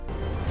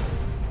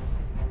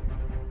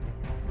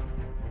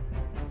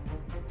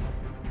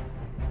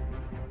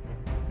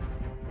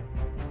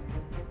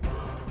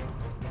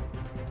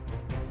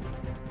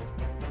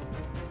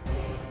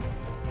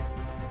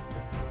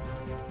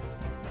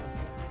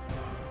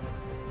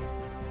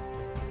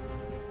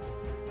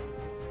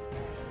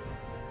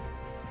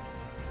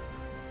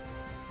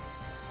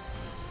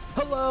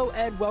Hello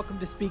and welcome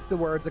to Speak the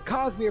Words, a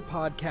Cosmere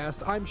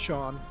podcast. I'm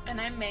Sean.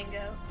 And I'm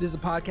Mango. This is a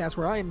podcast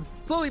where I'm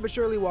slowly but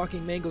surely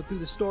walking Mango through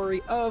the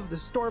story of the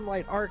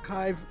Stormlight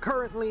Archive,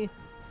 currently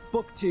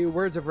Book 2,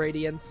 Words of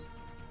Radiance,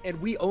 and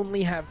we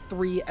only have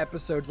 3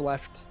 episodes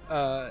left,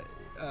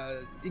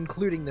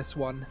 including this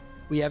one.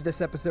 We have this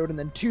episode and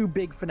then 2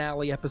 big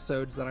finale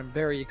episodes that I'm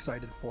very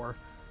excited for.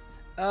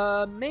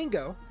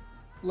 Mango,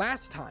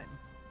 last time,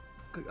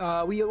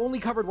 we only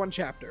covered 1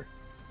 chapter.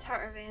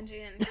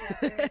 Taravangian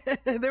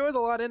chapter. There was a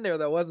lot in there,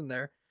 though, wasn't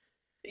there?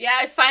 Yeah,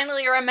 I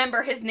finally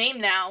remember his name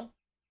now.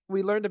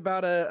 We learned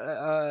about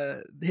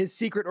his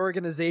secret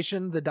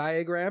organization, the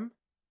Diagram.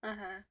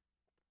 Uh-huh.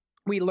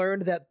 We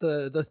learned that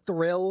the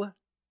thrill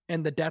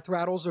and the death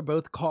rattles are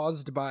both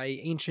caused by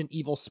ancient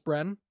evil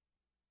Spren.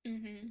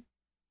 Mm-hmm.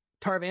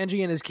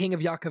 Taravangian is king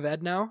of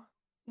Yakaved now.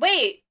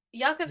 Wait,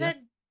 Yakaved, Yeah.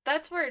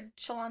 that's where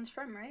Shallan's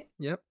from, right?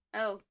 Yep.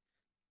 Oh,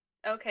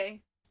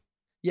 okay.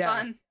 Yeah.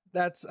 Fun.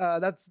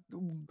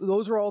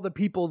 Those are all the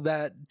people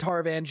that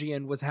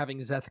Taravangian was having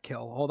Szeth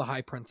kill, all the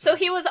high princes. So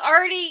he was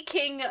already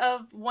king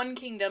of one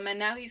kingdom, and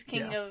now he's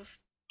king of,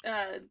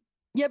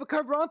 Yeah, but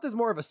Kharbranth is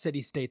more of a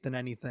city-state than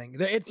anything.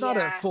 It's not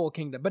a Yeah. full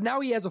kingdom, but now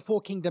he has a full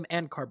kingdom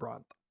and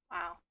Kharbranth.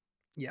 wow.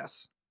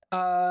 Yes.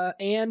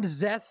 And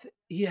Szeth,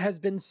 he has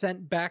been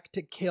sent back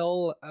to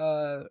kill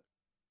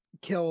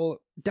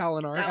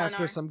Dalinar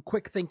after some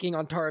quick thinking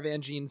on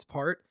Taravangian's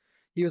part.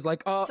 He was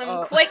like,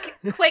 Some quick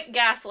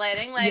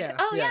gaslighting, like,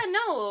 Yeah,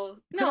 no,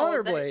 It's an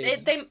honor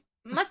blade. They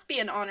must be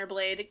an honor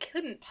blade. It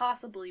couldn't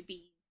possibly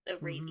be a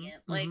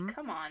radiant. Like, mhm.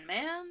 come on,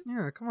 man.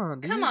 Yeah, come on,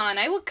 dude. Come on,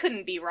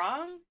 couldn't be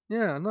wrong.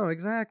 Yeah, no,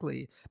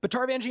 exactly. But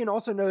Taravangian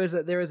also knows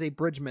that there is a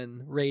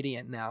Bridgeman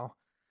radiant now.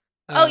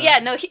 Oh yeah,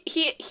 no,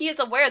 he is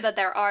aware that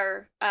there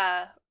are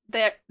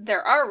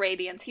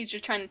radiants. He's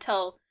just trying to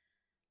tell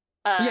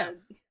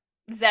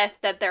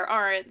Szeth that there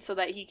aren't, so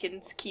that he can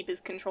keep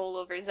his control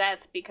over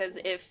Szeth. Because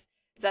if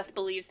Szeth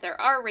believes there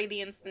are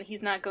radiants, then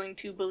he's not going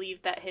to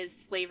believe that his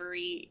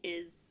slavery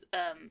is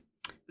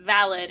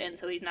valid, and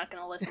so he's not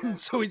going to listen.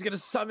 So he's gonna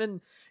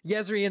summon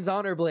Yezrian's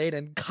honor blade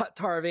and cut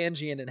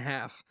Taravangian in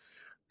half.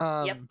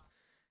 Yep.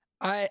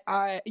 But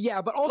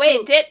also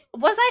Wait,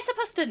 was I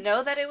supposed to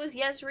know that it was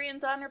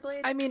Yezrian's honor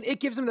blade? I mean, it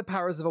gives him the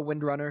powers of a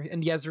Windrunner,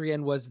 and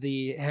Yezrian was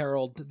the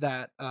herald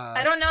that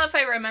I don't know if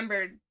I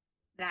remembered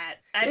that.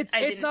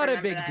 It's not a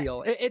big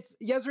deal. It's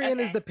Yezrian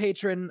is Okay. the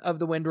patron of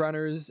the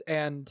Windrunners,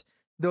 and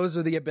those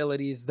are the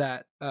abilities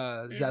that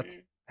Szeth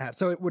Mhm. had.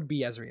 So it would be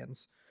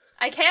Yezrian's.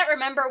 I can't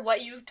remember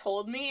what you've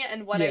told me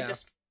and what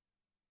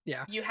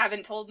Yeah. you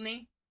haven't told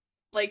me.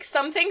 Like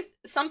some things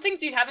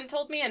you haven't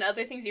told me and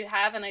other things you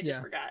have, and I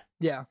just forgot.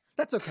 Yeah,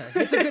 that's okay.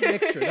 It's a good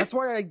mixture. That's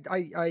why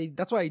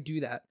that's why I do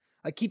that.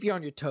 I keep you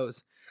on your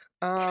toes.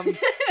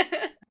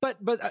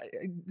 But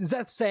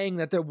Szeth saying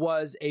that there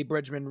was a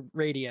Bridgeman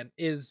Radiant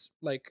is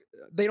like,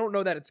 they don't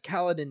know that it's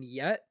Kaladin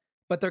yet,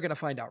 but they're gonna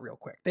find out real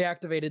quick. They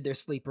activated their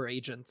sleeper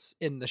agents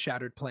in the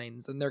Shattered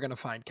Plains, and they're gonna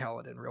find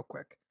Kaladin real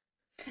quick.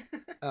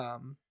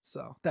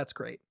 So that's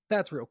great.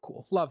 That's real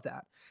cool. Love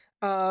that.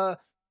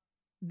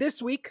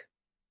 This week,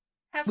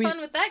 Have fun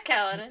with that,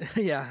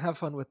 Kaladin. yeah, have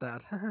fun with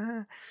that.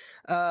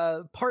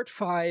 Part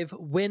 5,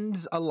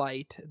 Winds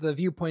Alight. The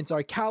viewpoints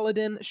are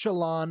Kaladin,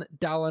 Shallan,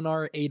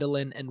 Dalinar,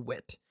 Adolin, and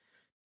Wit.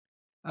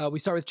 We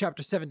start with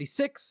chapter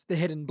 76, The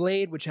Hidden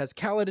Blade, which has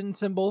Kaladin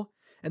symbol,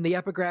 and the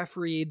epigraph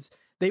reads,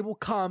 "They will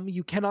come,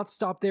 you cannot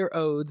stop their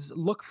oaths,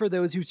 look for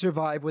those who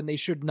survive when they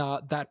should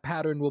not, that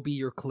pattern will be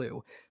your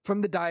clue."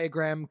 From the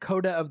diagram,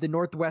 Coda of the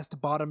Northwest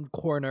bottom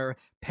corner,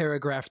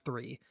 paragraph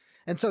 3.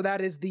 And so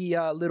that is the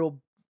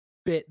little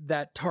bit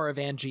that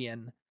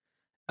Taravangian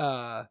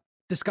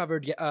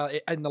discovered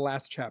in the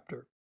last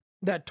chapter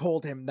that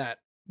told him that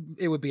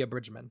it would be a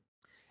Bridgeman.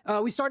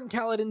 We start in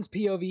Kaladin's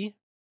POV,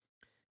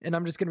 and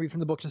I'm just going to read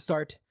from the book to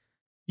start.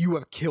 "You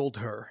have killed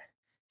her."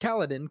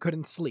 Kaladin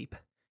couldn't sleep.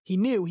 He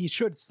knew he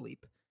should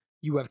sleep.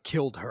 "You have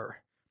killed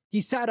her."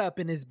 He sat up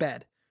in his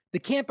bed. The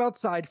camp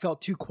outside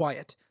felt too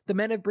quiet. The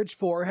men of Bridge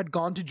 4 had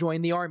gone to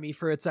join the army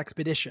for its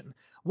expedition.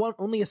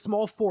 Only a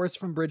small force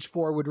from Bridge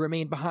 4 would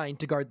remain behind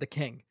to guard the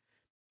king.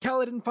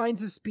 Kaladin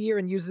finds his spear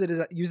and uses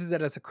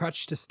it as a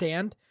crutch to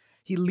stand.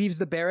 He leaves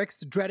the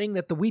barracks, dreading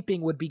that the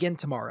weeping would begin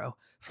tomorrow.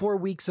 4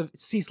 weeks of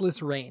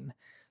ceaseless rain.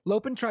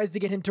 Lopen tries to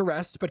get him to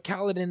rest, but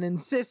Kaladin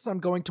insists on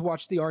going to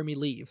watch the army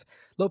leave.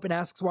 Lopen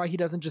asks why he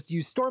doesn't just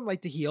use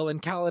Stormlight to heal,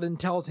 and Kaladin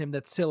tells him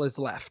that Syl is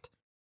left.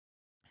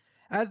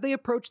 As they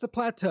approached the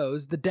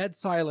plateaus, the dead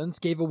silence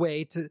gave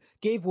way to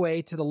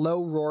the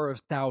low roar of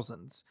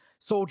thousands.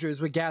 Soldiers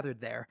were gathered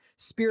there,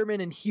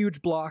 spearmen in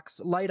huge blocks,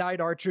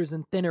 light-eyed archers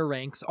in thinner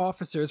ranks,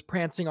 officers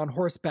prancing on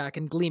horseback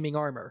in gleaming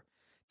armor.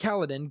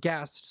 Kaladin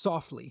gasped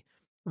softly.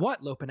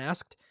 "What?" Lopen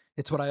asked.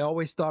 "It's what I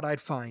always thought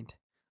I'd find."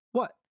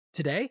 "What,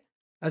 today?"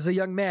 "As a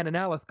young man in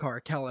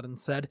Alethkar," Kaladin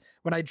said,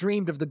 "when I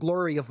dreamed of the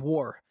glory of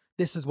war,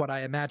 this is what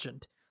I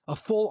imagined. A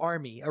full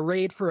army,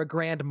 arrayed for a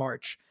grand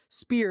march.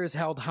 Spears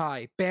held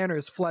high,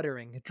 banners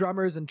fluttering,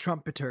 drummers and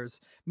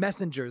trumpeters,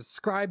 messengers,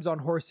 scribes on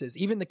horses,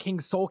 even the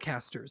king's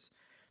soulcasters.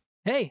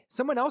 "Hey,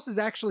 someone else is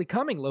actually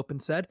coming," Lopen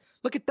said.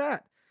 "Look at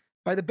that."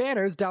 By the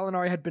banners,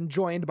 Dalinar had been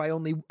joined by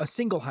only a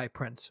single High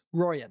Prince,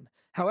 Royan.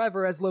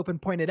 However, as Lopen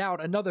pointed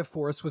out, another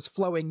force was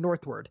flowing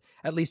northward.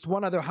 At least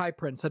one other High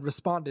Prince had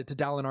responded to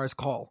Dalinar's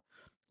call.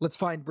 "Let's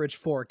find Bridge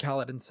 4,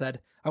 Kaladin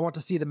said. "I want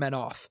to see the men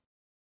off."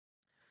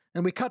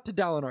 And we cut to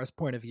Dalinar's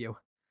point of view.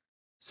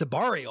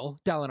 "Sebarial?"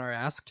 Dalinar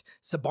asked.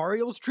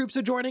 "Sebarial's troops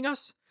are joining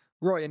us?"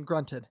 Royan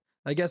grunted.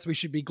 "I guess we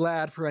should be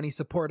glad for any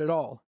support at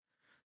all."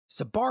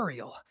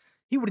 "Sebarial?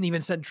 He wouldn't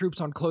even send troops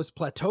on close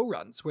plateau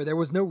runs, where there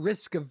was no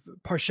risk of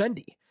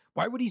Parshendi.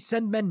 Why would he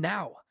send men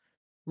now?"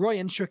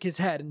 Royan shook his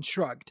head and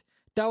shrugged.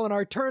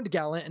 Dalinar turned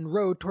gallant and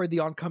rode toward the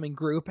oncoming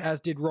group, as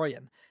did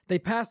Royan. They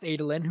passed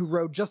Adolin, who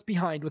rode just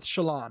behind with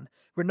Shallan.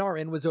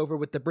 Renarin was over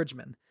with the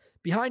bridgemen.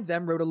 Behind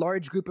them rode a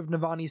large group of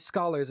Navani's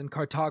scholars and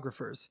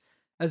cartographers.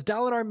 As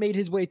Dalinar made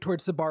his way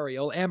toward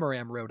Sebarial,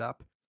 Amaram rode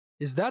up.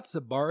 "Is that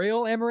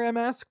Sebarial?" Amaram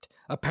asked.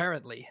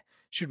 "Apparently.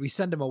 Should we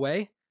send him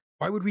away?"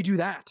 "Why would we do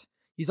that?"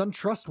 "He's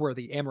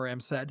untrustworthy,"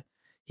 Amaram said.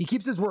 "He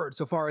keeps his word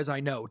so far as I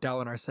know,"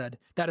 Dalinar said.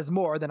 "That is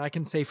more than I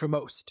can say for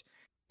most."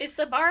 Is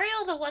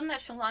Sebarial the one that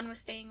Shallan was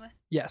staying with?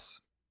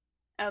 Yes.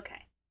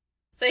 Okay.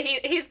 So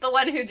he's the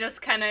one who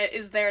just kind of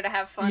is there to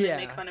have fun and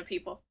make fun of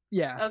people.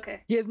 Yeah.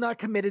 Okay. He has not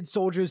committed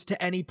soldiers to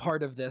any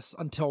part of this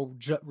until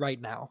right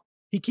now.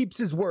 He keeps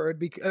his word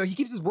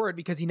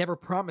because he never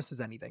promises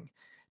anything.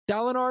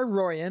 Dalinar,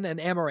 Royan, and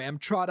Amaram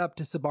trot up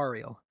to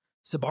Sebarial.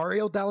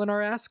 "Sebarial?"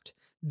 Dalinar asked.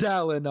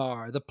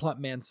 "Dalinar," the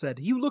plump man said.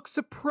 "You look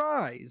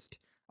surprised."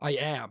 "I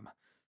am."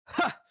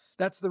 "Ha!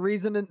 That's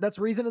reason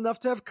enough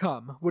to have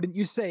come, wouldn't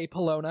you say,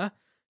 Pelona?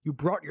 You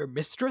brought your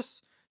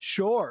mistress?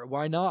 Sure,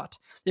 why not?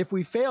 If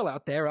we fail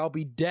out there, I'll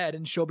be dead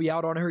and she'll be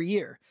out on her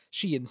ear.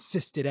 She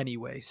insisted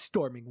anyway,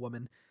 storming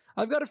woman.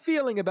 I've got a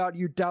feeling about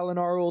you,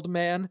 Dalinar, old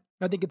man.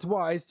 I think it's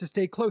wise to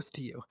stay close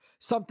to you.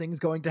 Something's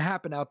going to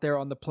happen out there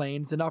on the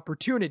plains, and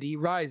opportunity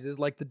rises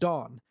like the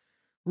dawn."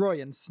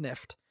 Royan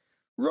sniffed.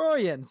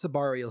 "Royan,"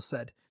 Sebarial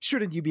said,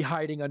 "shouldn't you be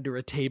hiding under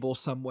a table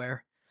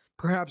somewhere?"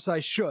 "Perhaps I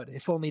should,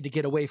 if only to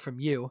get away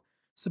from you."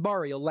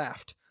 Sebarial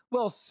laughed.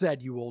 "Well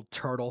said, you old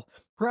turtle.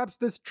 Perhaps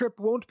this trip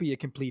won't be a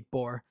complete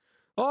bore.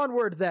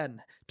 Onward,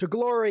 then, to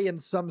glory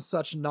and some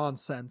such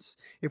nonsense.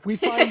 If we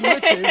find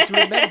riches,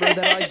 remember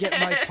that I get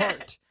my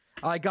part.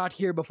 I got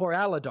here before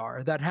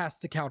Aladar. That has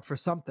to count for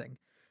something."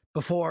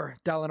 "Before,"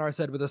 Dalinar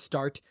said with a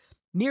start.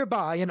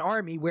 Nearby, an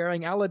army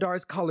wearing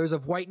Aladar's colors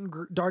of white and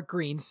dark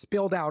green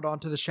spilled out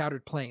onto the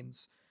shattered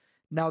plains.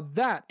 "Now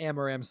that,"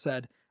 Amaram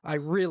said, "I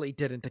really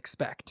didn't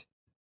expect."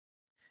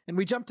 And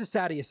we jump to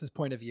Sadeas's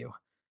point of view.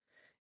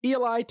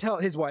 Eli,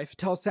 his wife,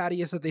 tells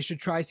Sadeas that they should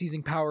try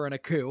seizing power in a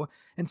coup,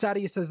 and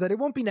Sadeas says that it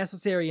won't be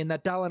necessary and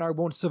that Dalinar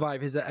won't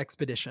survive his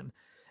expedition.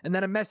 And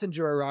then a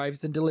messenger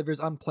arrives and delivers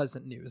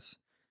unpleasant news.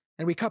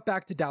 And we cut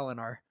back to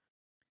Dalinar.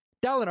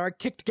 Dalinar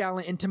kicked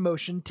Gallant into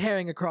motion,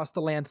 tearing across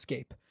the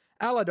landscape.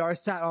 Aladar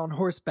sat on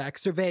horseback,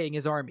 surveying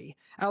his army.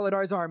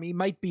 Aladar's army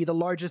might be the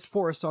largest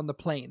force on the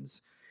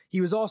plains.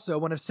 He was also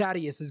one of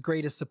Sadeas's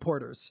greatest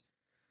supporters.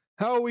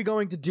 "How are we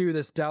going to do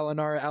this,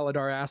 Dalinar?"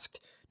 Aladar asked.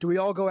 "Do we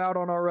all go out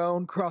on our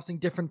own, crossing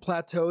different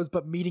plateaus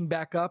but meeting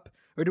back up,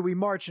 or do we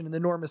march in an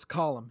enormous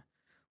column?"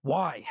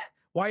 "Why?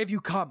 Why have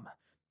you come?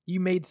 You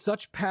made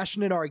such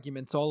passionate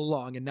arguments all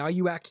along, and now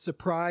you act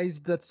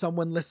surprised that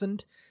someone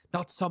listened?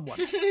 Not someone.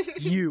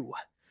 You.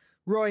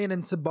 Royan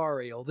and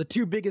Sebarial, the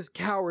two biggest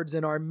cowards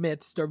in our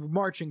midst, are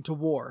marching to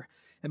war.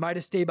 Am I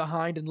to stay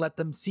behind and let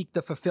them seek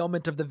the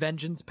fulfillment of the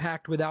vengeance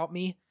pact without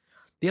me?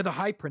 The other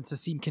High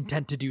Princes seem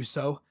content to do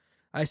so.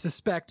 I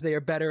suspect they are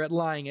better at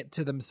lying it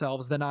to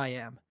themselves than I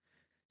am.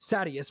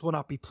 Sadeas will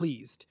not be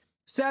pleased.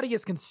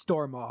 Sadeas can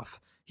storm off.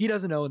 He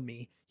doesn't own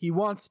me. He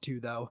wants to,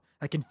 though.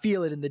 I can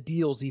feel it in the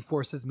deals he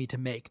forces me to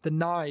make, the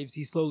knives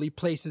he slowly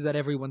places at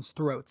everyone's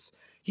throats.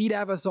 He'd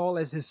have us all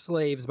as his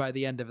slaves by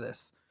the end of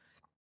this.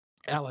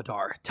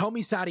 Aladar, tell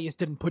me Sadeas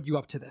didn't put you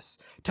up to this.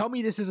 Tell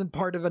me this isn't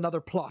part of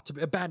another plot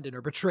to abandon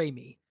or betray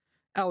me."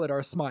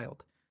 Aladar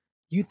smiled.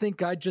 "You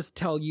think I'd just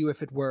tell you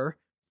if it were?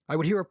 I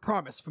would hear a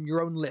promise from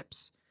your own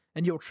lips.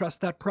 And you'll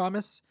trust that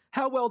promise?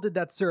 How well did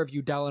that serve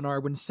you,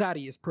 Dalinar, when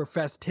Sadeas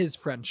professed his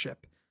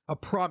friendship? A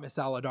promise,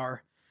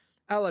 Aladar."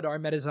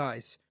 Aladar met his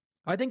eyes.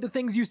 "I think the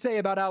things you say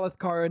about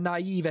Alethkar are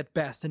naive at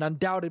best and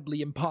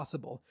undoubtedly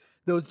impossible.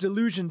 Those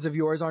delusions of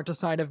yours aren't a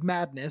sign of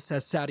madness,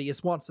 as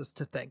Sadeas wants us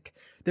to think.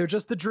 They're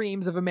just the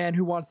dreams of a man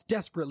who wants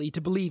desperately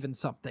to believe in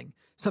something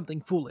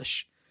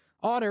foolish.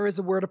 Honor is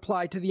a word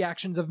applied to the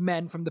actions of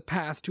men from the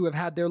past who have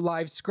had their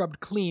lives scrubbed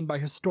clean by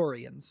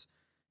historians."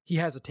 He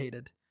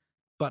hesitated.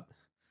 "But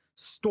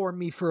storm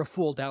me for a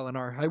fool,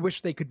 Dalinar. I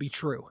wish they could be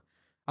true.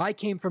 I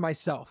came for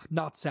myself,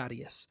 not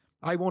Sadeas.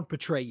 I won't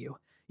betray you.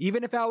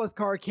 Even if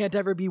Alethkar can't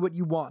ever be what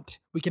you want,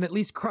 we can at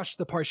least crush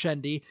the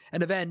Parshendi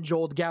and avenge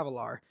old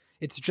Gavilar.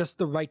 It's just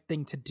the right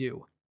thing to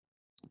do."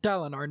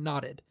 Dalinar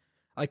nodded.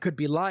 "I could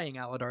be lying,"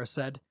 Aladar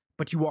said,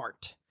 "but you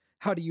aren't.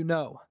 How do you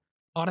know?"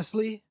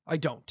 "Honestly, I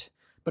don't.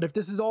 But if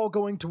this is all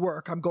going to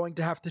work, I'm going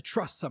to have to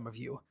trust some of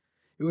you.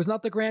 It was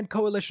not the grand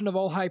coalition of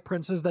all High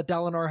Princes that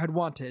Dalinar had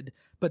wanted,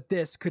 but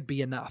this could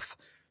be enough.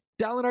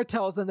 Dalinar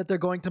tells them that they're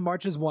going to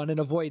march as one and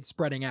avoid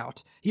spreading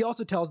out. He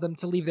also tells them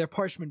to leave their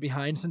parchment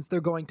behind since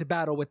they're going to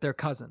battle with their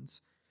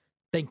cousins.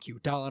 Thank you,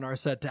 Dalinar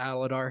said to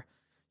Aladar.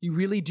 You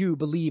really do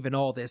believe in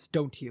all this,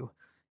 don't you?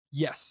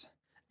 Yes.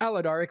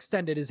 Aladar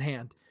extended his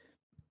hand.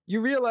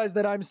 You realize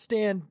that I'm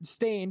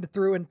stained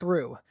through and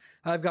through.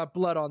 I've got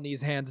blood on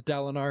these hands,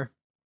 Dalinar.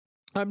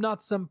 I'm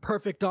not some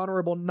perfect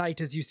honorable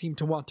knight as you seem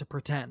to want to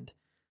pretend.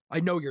 I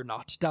know you're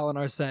not,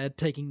 Dalinar said,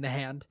 taking the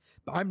hand,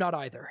 but I'm not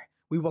either.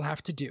 We will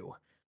have to do.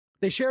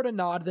 They shared a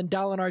nod, then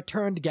Dalinar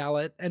turned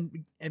Gallet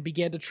and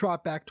began to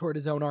trot back toward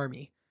his own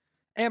army.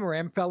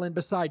 Amaram fell in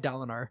beside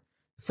Dalinar.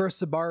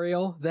 First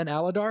Sabariel, then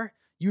Aladar?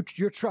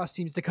 Your trust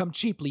seems to come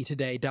cheaply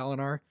today,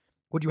 Dalinar.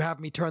 Would you have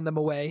me turn them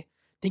away?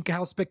 Think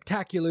how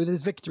spectacular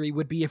this victory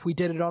would be if we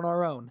did it on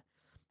our own.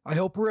 I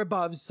hope we're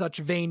above such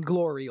vain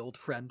glory, old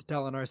friend,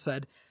 Dalinar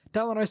said.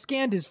 Dalinar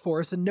scanned his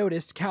force and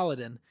noticed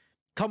Kaladin.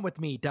 Come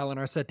with me,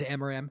 Dalinar said to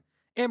Amaram.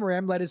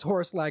 Amaram let his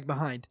horse lag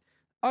behind.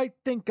 I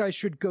think I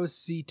should go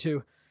see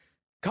to...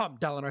 Come,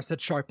 Dalinar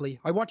said sharply.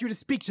 I want you to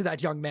speak to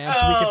that young man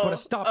so we can put a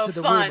stop to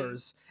the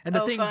rumors and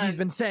the things he's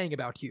been saying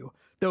about you.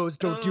 Those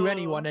don't do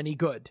anyone any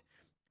good.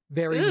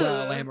 Very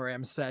well,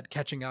 Amaram said,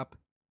 catching up.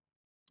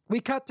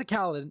 We cut to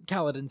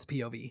Kaladin's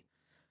POV.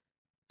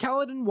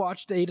 Kaladin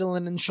watched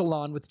Adolin and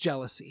Shallan with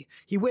jealousy.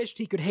 He wished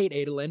he could hate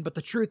Adolin, but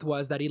the truth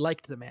was that he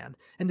liked the man,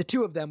 and the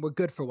two of them were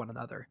good for one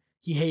another.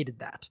 He hated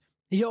that.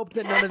 He hoped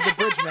that none of the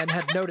bridgemen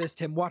had noticed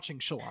him watching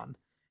Shallan.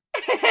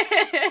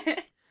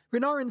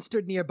 Renarin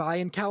stood nearby,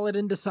 and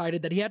Kaladin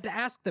decided that he had to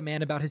ask the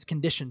man about his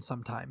condition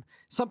sometime.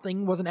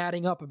 Something wasn't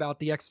adding up about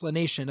the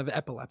explanation of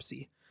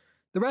epilepsy.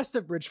 The rest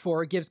of Bridge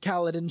 4 gives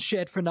Kaladin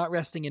shit for not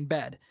resting in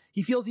bed.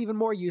 He feels even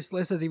more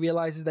useless as he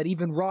realizes that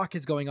even Rock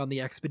is going on the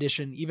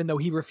expedition, even though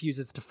he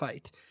refuses to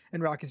fight.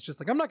 And Rock is just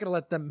like, I'm not going to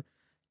let them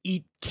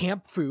eat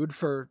camp food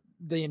for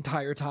the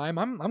entire time.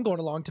 I'm going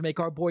along to make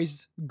our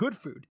boys good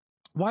food.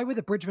 Why were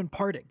the bridgemen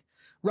parting?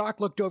 Rock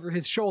looked over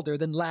his shoulder,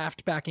 then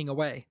laughed, backing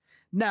away.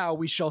 Now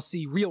we shall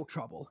see real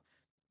trouble.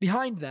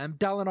 Behind them,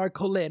 Dalinar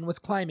Kholin was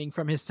climbing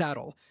from his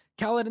saddle.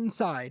 Kaladin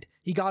sighed.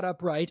 He got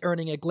upright,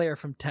 earning a glare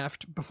from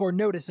Teft, before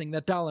noticing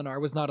that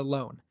Dalinar was not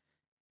alone.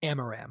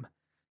 Amaram.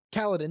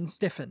 Kaladin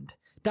stiffened.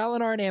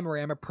 Dalinar and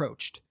Amaram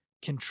approached.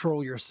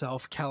 Control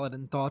yourself,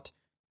 Kaladin thought.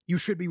 You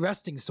should be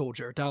resting,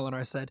 soldier,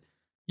 Dalinar said.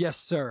 Yes,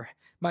 sir.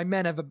 My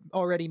men have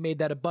already made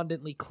that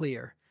abundantly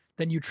clear.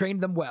 Then you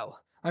trained them well.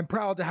 I'm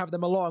proud to have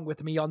them along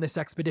with me on this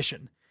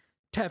expedition.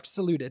 Teft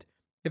saluted.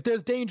 If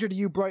there's danger to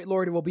you, Bright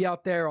Lord, it will be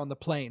out there on the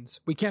plains.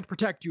 We can't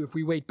protect you if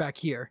we wait back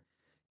here.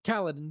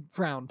 Kaladin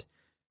frowned.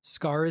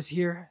 Scar is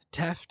here?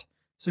 Teft?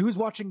 So who's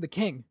watching the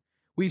king?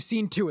 We've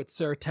seen to it,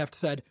 sir, Teft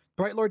said.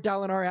 Bright Lord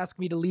Dalinar asked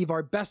me to leave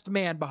our best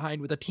man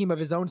behind with a team of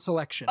his own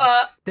selection.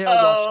 They'll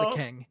watch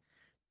the king.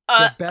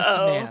 The best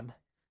man.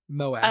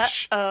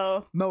 Moash.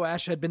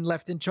 Moash had been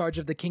left in charge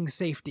of the king's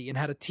safety and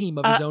had a team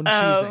of his own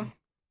choosing.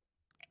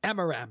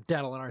 Amaram,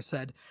 Dalinar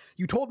said.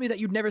 You told me that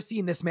you'd never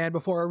seen this man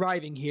before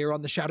arriving here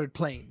on the Shattered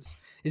Plains.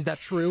 Is that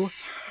true?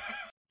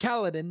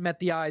 Kaladin met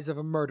the eyes of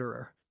a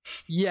murderer.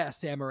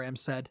 Yes, Amaram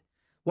said.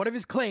 What of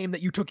his claim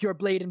that you took your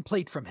blade and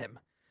plate from him?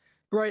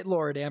 Bright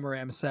Lord,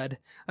 Amaram said.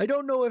 I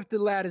don't know if the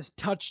lad is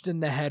touched in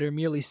the head or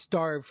merely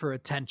starved for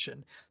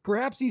attention.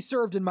 Perhaps he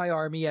served in my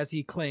army as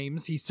he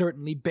claims. He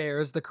certainly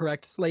bears the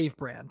correct slave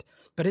brand.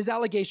 But his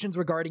allegations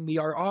regarding me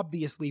are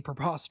obviously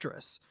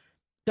preposterous.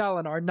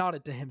 Dalinar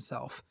nodded to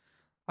himself.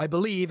 I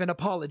believe an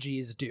apology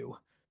is due.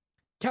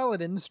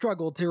 Kaladin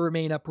struggled to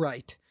remain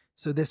upright,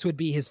 so this would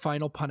be his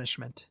final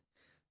punishment.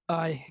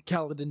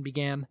 Kaladin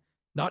began.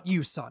 Not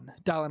you, son,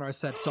 Dalinar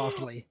said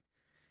softly.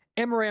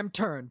 Amaram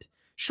turned.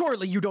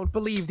 Surely you don't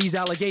believe these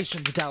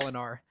allegations,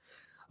 Dalinar.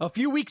 A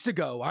few weeks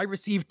ago, I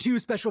received 2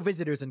 special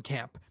visitors in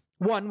camp.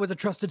 One was a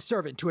trusted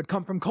servant who had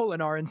come from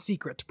Kholinar in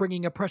secret,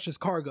 bringing a precious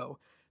cargo.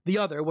 The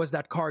other was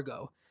that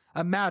cargo,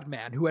 a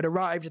madman who had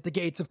arrived at the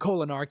gates of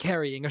Kholinar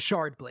carrying a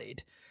shard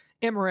blade.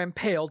 Amaram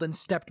paled and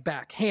stepped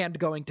back, hand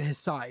going to his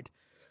side.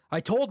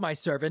 I told my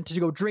servant to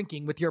go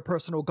drinking with your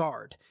personal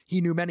guard, he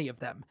knew many of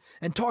them,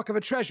 and talk of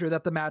a treasure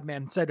that the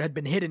madman said had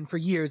been hidden for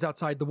years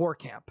outside the war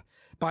camp.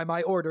 By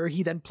my order,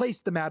 he then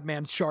placed the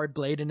madman's shard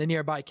blade in a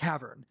nearby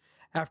cavern.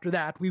 After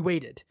that, we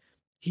waited.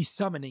 He's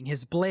summoning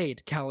his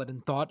blade,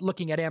 Kaladin thought,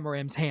 looking at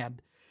Amaram's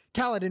hand.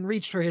 Kaladin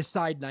reached for his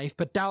side knife,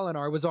 but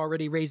Dalinar was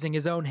already raising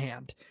his own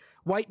hand.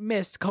 White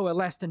mist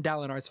coalesced in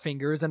Dalinar's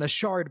fingers, and a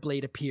shard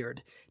blade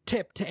appeared,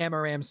 tipped to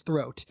Amaram's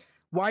throat.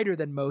 Wider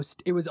than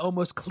most, it was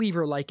almost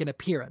cleaver-like in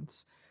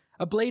appearance.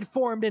 A blade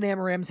formed in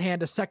Amaram's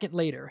hand a second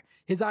later.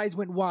 His eyes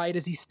went wide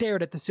as he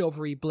stared at the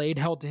silvery blade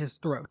held to his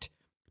throat.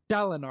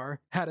 Dalinar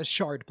had a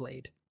shard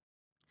blade.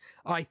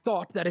 I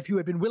thought that if you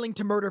had been willing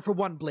to murder for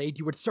one blade,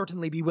 you would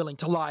certainly be willing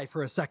to lie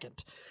for a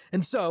second.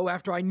 And so,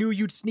 after I knew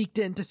you'd sneaked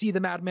in to see the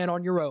madman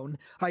on your own,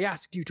 I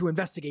asked you to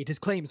investigate his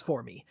claims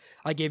for me.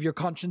 I gave your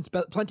conscience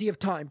plenty of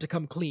time to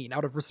come clean,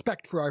 out of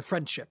respect for our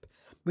friendship.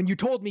 When you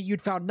told me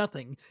you'd found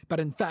nothing, but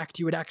in fact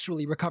you had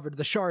actually recovered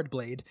the shard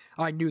blade,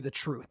 I knew the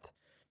truth.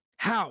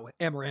 How?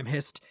 Amaram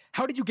hissed.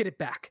 How did you get it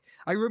back?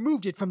 I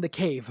removed it from the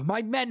cave.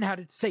 My men had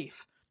it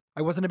safe.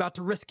 I wasn't about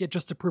to risk it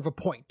just to prove a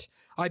point.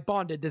 I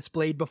bonded this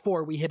blade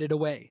before we hid it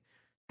away.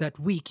 That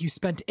week you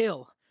spent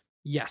ill.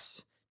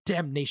 Yes,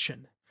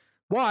 damnation.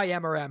 Why,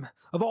 Amaram?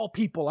 Of all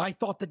people, I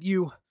thought that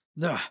you...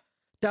 Ugh.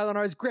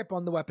 Dalinar's grip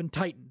on the weapon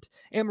tightened.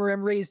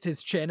 Amaram raised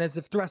his chin as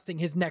if thrusting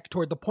his neck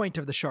toward the point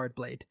of the shard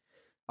blade.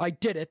 I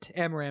did it,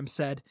 Amaram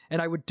said,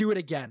 and I would do it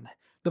again.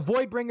 The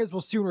Voidbringers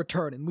will soon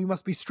return, and we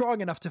must be strong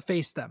enough to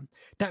face them.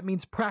 That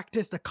means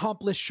practiced,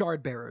 accomplished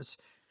shard bearers.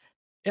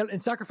 In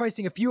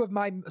sacrificing a few of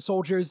my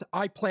soldiers,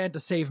 I plan to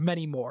save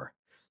many more.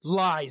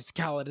 Lies,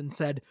 Kaladin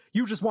said.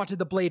 You just wanted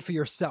the blade for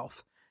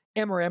yourself.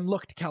 Amaram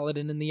looked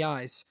Kaladin in the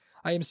eyes.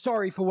 I am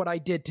sorry for what I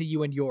did to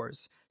you and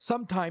yours.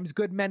 Sometimes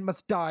good men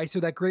must die so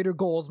that greater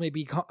goals may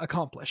be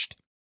accomplished.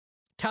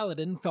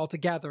 Kaladin felt a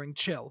gathering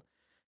chill.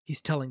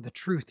 He's telling the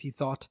truth, he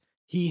thought.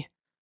 He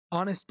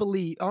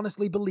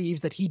honestly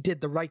believes that he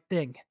did the right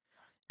thing.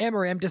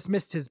 Amaram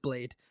dismissed his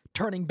blade,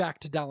 turning back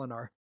to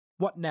Dalinar.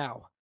 What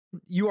now?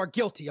 You are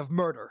guilty of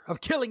murder,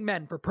 of killing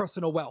men for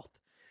personal wealth.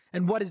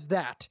 And what is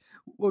that?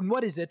 And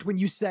what is it when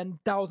you send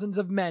thousands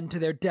of men to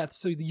their deaths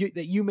so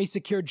that you may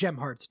secure gem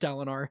hearts,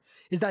 Dalinar?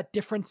 Is that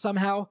different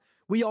somehow?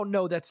 We all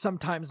know that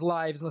sometimes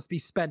lives must be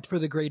spent for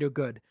the greater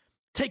good.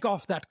 Take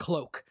off that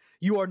cloak.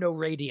 You are no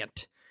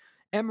Radiant.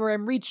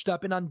 Amaram reached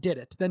up and undid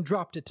it, then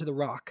dropped it to the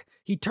rock.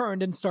 He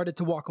turned and started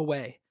to walk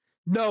away.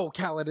 No,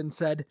 Kaladin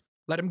said.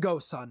 Let him go,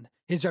 son.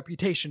 His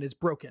reputation is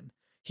broken.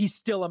 He's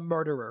still a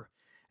murderer.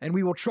 And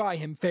we will try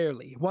him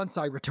fairly, once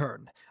I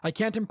return. I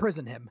can't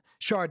imprison him.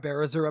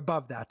 Shardbearers are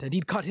above that, and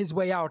he'd cut his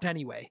way out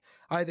anyway.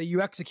 Either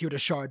you execute a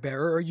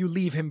Shardbearer, or you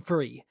leave him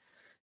free.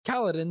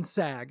 Kaladin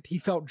sagged. He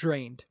felt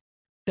drained.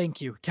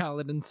 Thank you,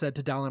 Kaladin said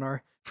to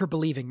Dalinar, for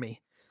believing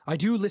me. I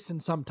do listen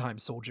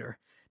sometimes, soldier.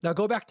 Now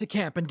go back to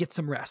camp and get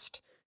some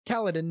rest.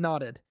 Kaladin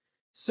nodded.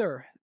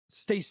 Sir,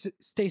 stay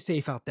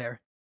safe out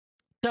there.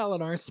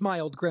 Dalinar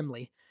smiled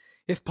grimly.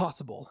 If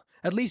possible.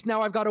 At least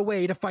now I've got a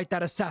way to fight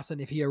that assassin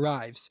if he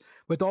arrives.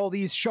 With all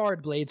these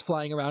shard blades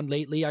flying around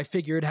lately, I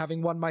figured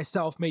having one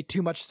myself made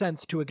too much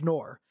sense to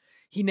ignore.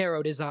 He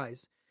narrowed his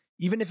eyes.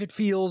 Even if it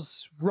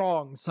feels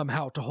wrong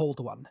somehow to hold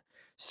one.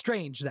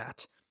 Strange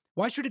that.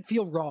 Why should it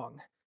feel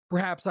wrong?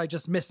 Perhaps I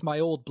just miss my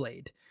old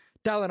blade.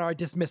 Dalinar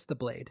dismissed the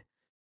blade.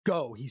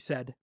 Go, he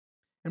said.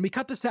 And we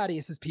cut to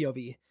Sadeas's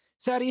POV.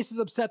 Sadeas is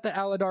upset that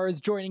Aladar is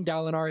joining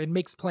Dalinar and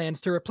makes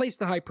plans to replace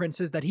the High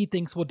Princes that he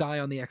thinks will die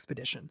on the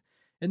expedition.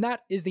 And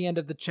that is the end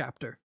of the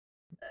chapter.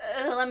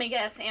 Let me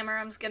guess,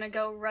 Amaram's gonna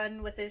go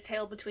run with his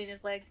tail between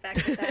his legs back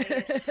to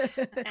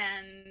Sadeas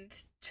and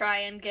try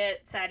and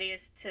get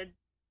Sadeas to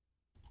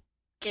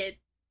get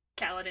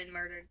Kaladin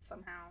murdered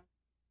somehow.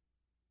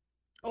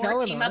 Or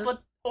Dalinar?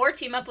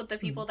 team up with the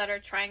people that are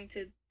trying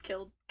to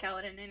kill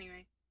Kaladin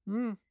anyway.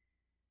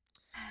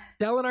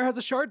 Dalinar has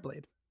a shard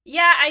blade.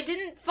 Yeah, I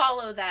didn't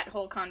follow that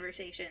whole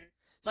conversation.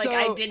 Like, So,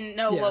 I didn't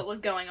know yeah. what was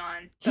going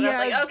on. But He I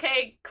was has- like,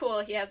 okay, cool,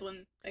 he has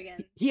one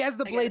again. He has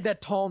the I blade guess.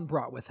 that Taln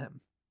brought with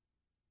him.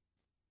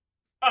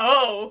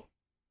 Oh!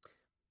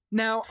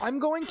 Now, I'm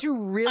going to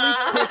really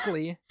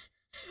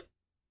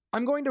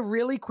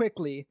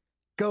quickly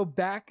go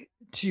back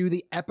to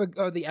the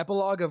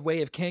epilogue of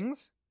Way of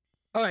Kings.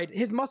 All right,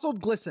 his muscles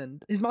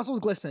glistened,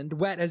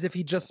 wet as if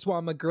he just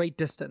swum a great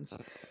distance.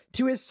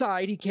 To his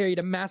side, he carried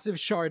a massive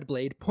shard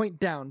blade, point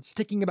down,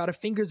 sticking about a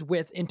finger's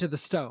width into the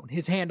stone,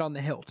 his hand on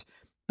the hilt.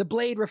 The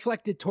blade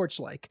reflected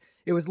torch-like.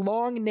 It was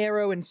long,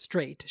 narrow, and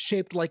straight,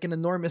 shaped like an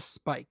enormous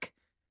spike.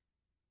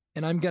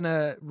 And I'm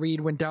gonna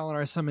read when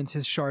Dalinar summons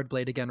his shard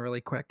blade again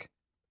really quick.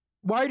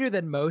 Wider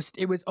than most,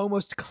 it was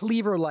almost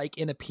cleaver-like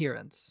in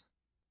appearance.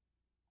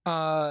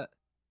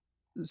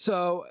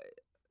 So,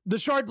 the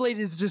shard blade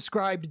is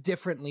described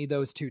differently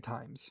those two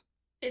times.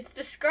 It's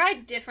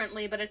described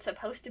differently, but it's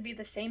supposed to be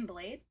the same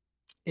blade?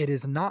 It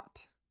is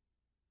not.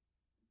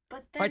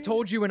 But then... I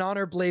told you an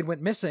honor blade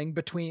went missing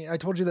I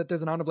told you that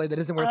there's an honor blade that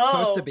isn't where it's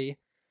supposed to be.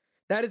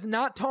 That is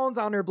not Taln's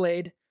honor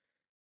blade.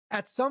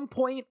 At some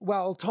point,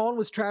 while Taln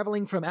was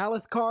traveling from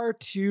Alethkar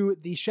to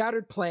the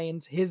Shattered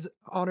Plains, his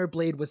honor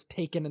blade was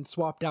taken and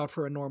swapped out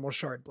for a normal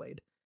shard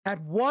blade.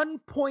 At one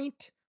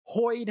point,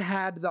 Hoid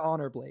had the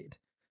honor blade,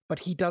 but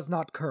he does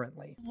not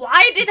currently.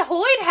 Why did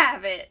Hoid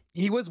have it?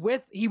 He was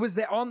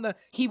on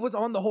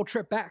the whole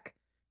trip back.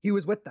 He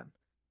was with them.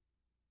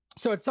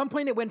 So at some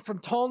point it went from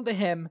Taln to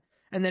him,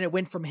 and then it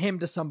went from him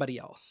to somebody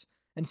else.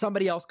 And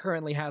somebody else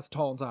currently has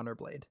Taln's honor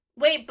blade.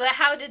 Wait, but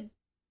how did...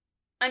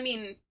 I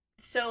mean,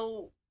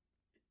 so...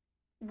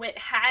 Wit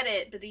had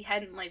it, but he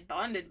hadn't, like,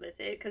 bonded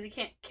with it, because he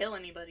can't kill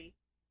anybody.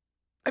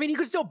 I mean, he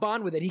could still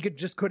bond with it. He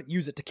just couldn't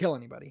use it to kill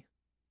anybody.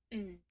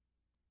 Mm.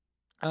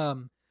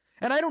 And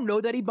I don't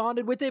know that he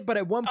bonded with it, but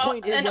at one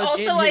point it and was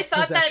also in his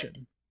I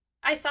possession.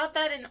 I thought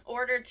that in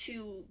order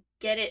to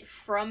get it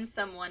from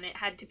someone, it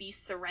had to be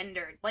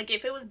surrendered. Like,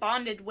 if it was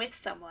bonded with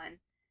someone,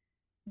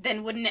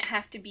 then wouldn't it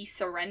have to be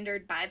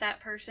surrendered by that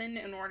person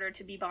in order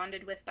to be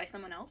bonded with by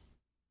someone else?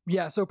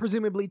 Yeah, so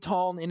presumably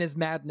Taln, in his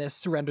madness,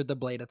 surrendered the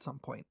blade at some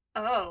point.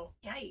 Oh,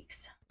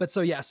 yikes. But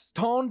so yes,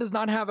 Taln does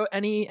not have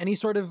any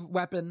sort of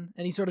weapon,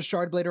 any sort of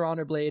shard blade or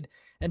honor blade,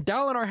 and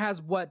Dalinar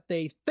has what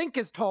they think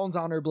is Taln's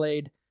honor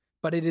blade,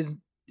 but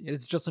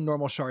it's just a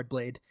normal shard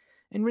blade.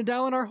 And when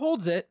Dalinar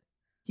holds it,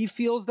 he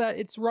feels that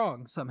it's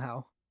wrong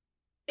somehow.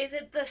 Is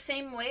it the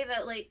same way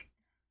that, like,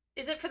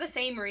 is it for the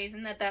same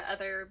reason that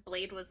other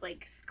blade was,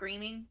 like,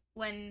 screaming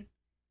when...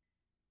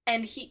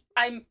 And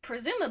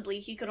presumably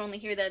he could only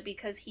hear that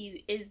because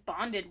he is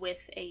bonded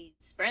with a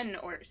spren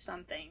or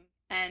something,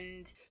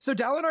 and... So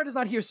Dalinar does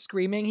not hear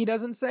screaming, he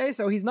doesn't say,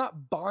 so he's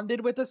not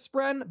bonded with a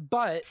spren,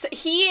 but... So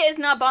he is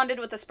not bonded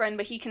with a spren,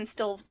 but he can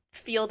still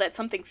feel that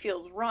something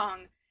feels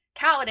wrong.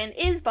 Kaladin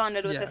is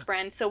bonded with a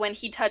spren, so when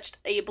he touched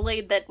a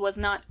blade that was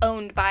not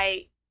owned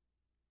by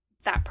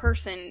that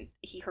person,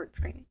 he heard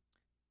screaming.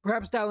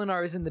 Perhaps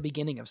Dalinar is in the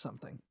beginning of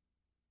something.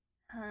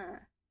 Huh.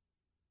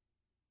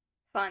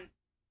 Fun.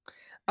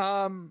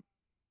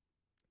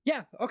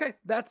 Yeah, okay.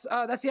 That's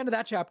the end of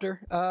that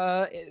chapter.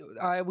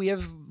 We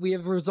have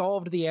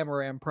resolved the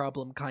Amaram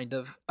problem, kind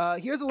of.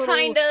 Here's a little...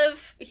 Kind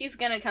of. He's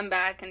gonna come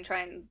back and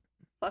try and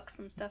fuck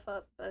some stuff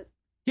up, but...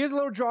 Here's a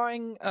little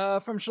drawing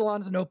from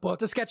Shallan's notebook.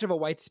 It's a sketch of a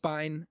white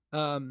spine.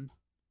 The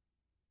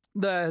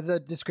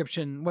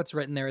description, what's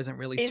written there isn't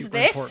really super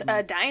important. Is this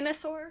a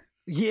dinosaur?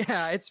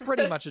 Yeah, it's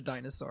pretty much a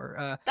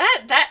dinosaur.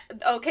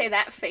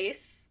 That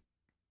face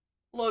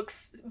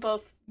looks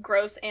both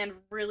gross and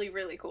really,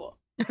 really cool.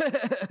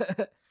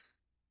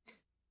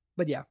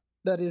 But yeah,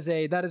 that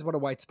is what a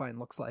white spine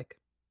looks like.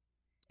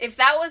 If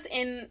that was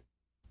in,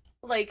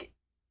 like,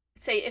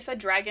 say, if a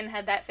dragon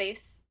had that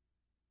face,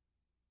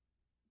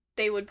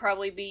 they would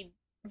probably be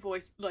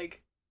voiced,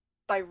 like,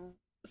 by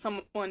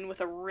someone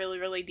with a really,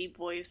 really deep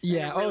voice.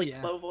 Yeah, and a really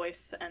slow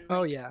voice. And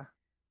like, yeah.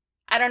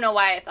 I don't know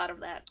why I thought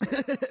of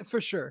that.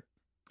 For sure.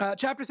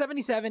 Chapter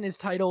 77 is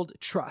titled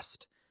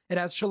Trust. It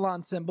has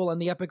Shallan's symbol,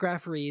 and the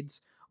epigraph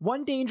reads,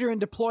 "One danger in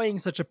deploying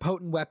such a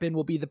potent weapon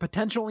will be the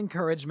potential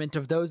encouragement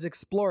of those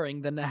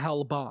exploring the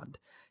Nahel bond.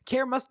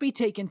 Care must be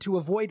taken to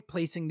avoid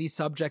placing these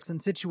subjects in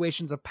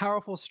situations of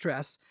powerful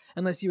stress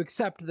unless you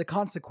accept the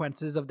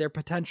consequences of their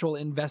potential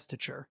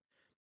investiture."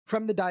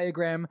 From the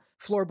diagram,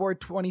 floorboard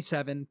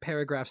 27,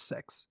 paragraph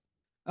 6.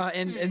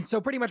 And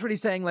so pretty much what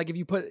he's saying, like, if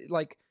you put,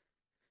 like,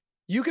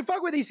 you can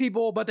fuck with these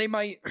people, but they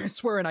might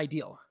swear an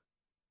ideal.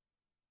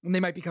 And they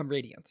might become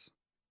Radiants.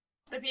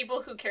 The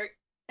people who carry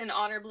an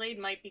honor blade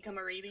might become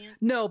a Radiant?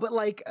 No, but,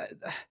 like,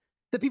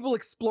 the people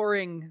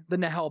exploring the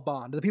Nahel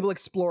bond, the people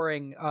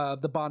exploring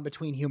the bond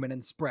between human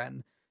and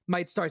spren,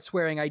 might start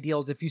swearing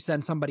ideals if you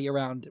send somebody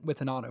around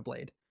with an honor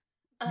blade.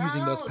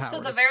 Using those powers.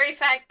 So the very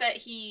fact that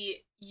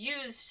he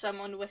used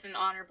someone with an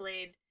honor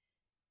blade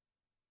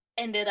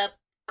ended up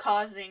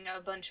causing a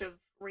bunch of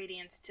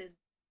Radiants to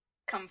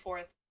come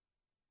forth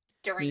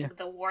during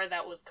the war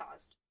that was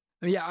caused.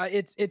 Yeah,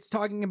 it's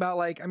talking about,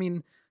 like, I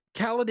mean,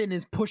 Kaladin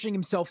is pushing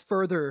himself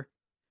further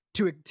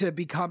to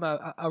become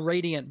a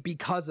Radiant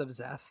because of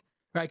Szeth,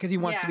 right? Because he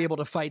wants to be able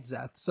to fight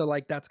Szeth. So,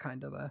 like, that's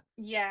kind of the...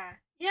 Yeah,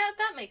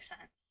 that makes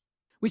sense.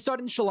 We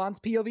start in Shallan's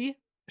POV.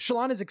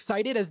 Shallan is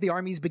excited as the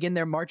armies begin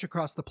their march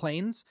across the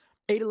plains.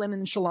 Adolin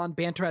and Shallan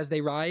banter as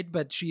they ride,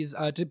 but she's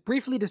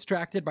briefly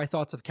distracted by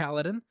thoughts of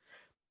Kaladin.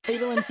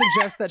 Adolin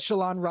suggests that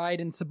Shallan ride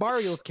in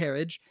Sebarial's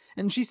carriage,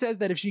 and she says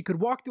that if she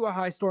could walk through a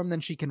high storm, then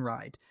she can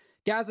ride.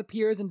 Gaz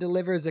appears and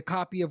delivers a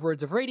copy of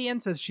Words of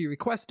Radiance as she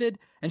requested,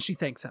 and she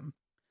thanks him.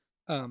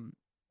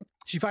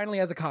 She finally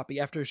has a copy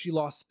after she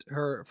lost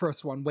her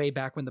first one way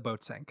back when the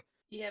boat sank.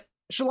 Yep.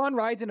 Shallan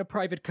rides in a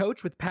private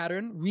coach with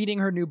Pattern, reading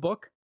her new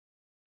book,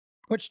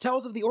 which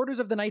tells of the orders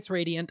of the Knights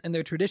Radiant and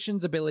their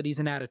traditions, abilities,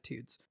 and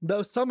attitudes,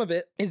 though some of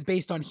it is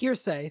based on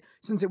hearsay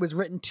since it was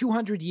written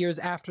 200 years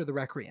after the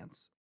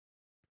Recreants.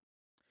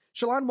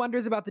 Shallan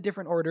wonders about the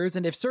different orders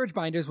and if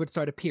Surgebinders would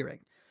start appearing.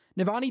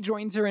 Navani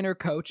joins her in her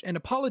coach and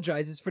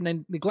apologizes for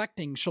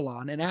neglecting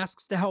Shallan and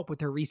asks to help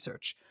with her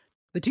research.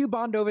 The two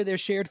bond over their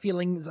shared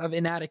feelings of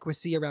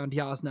inadequacy around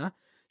Jasnah.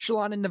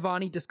 Shallan and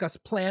Navani discuss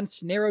plans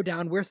to narrow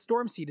down where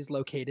Stormseed is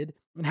located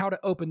and how to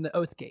open the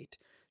Oath Gate.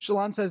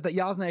 Shallan says that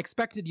Jasnah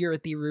expected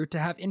Urithiru to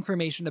have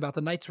information about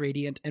the Knights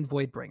Radiant and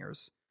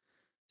Voidbringers.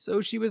 So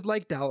she was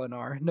like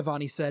Dalinar,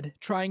 Navani said,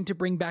 trying to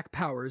bring back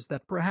powers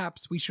that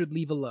perhaps we should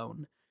leave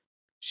alone.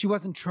 She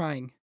wasn't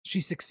trying.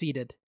 She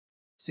succeeded.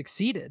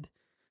 Succeeded?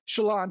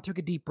 Shallan took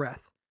a deep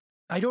breath.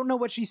 I don't know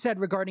what she said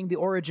regarding the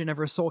origin of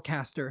her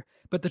soulcaster,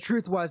 but the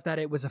truth was that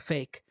it was a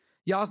fake.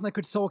 Jasnah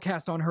could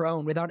soulcast on her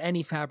own without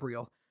any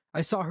Fabrial.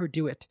 I saw her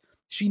do it.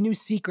 She knew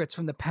secrets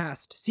from the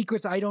past,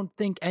 secrets I don't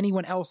think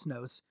anyone else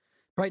knows.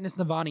 Brightness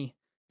Navani,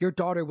 your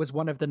daughter was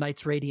one of the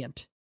Knights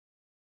Radiant.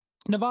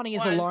 Navani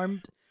is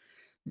alarmed.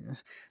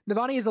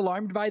 Navani is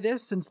alarmed by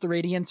this, since the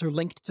Radiants are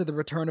linked to the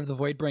return of the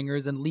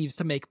Voidbringers and leaves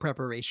to make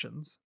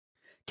preparations.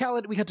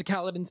 We cut to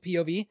Kaladin's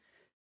POV.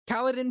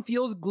 Kaladin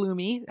feels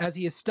gloomy as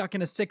he is stuck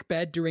in a sick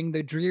bed during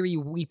the dreary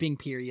weeping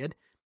period.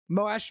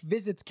 Moash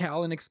visits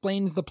Kal and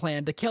explains the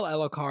plan to kill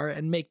Elhokar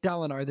and make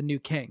Dalinar the new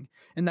king,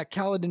 and that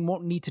Kaladin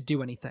won't need to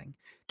do anything.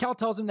 Kal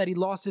tells him that he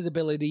lost his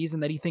abilities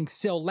and that he thinks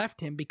Syl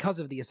left him because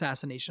of the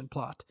assassination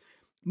plot.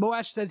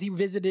 Moash says he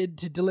visited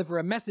to deliver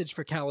a message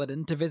for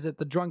Kaladin to visit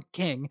the drunk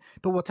king,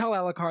 but will tell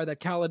Elhokar that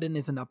Kaladin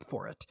isn't up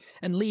for it,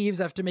 and leaves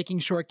after making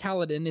sure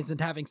Kaladin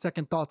isn't having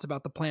second thoughts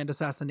about the planned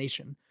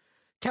assassination.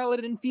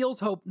 Kaladin feels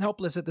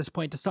helpless at this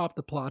point to stop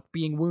the plot,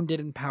 being wounded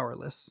and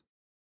powerless.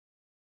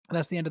 And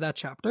that's the end of that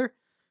chapter.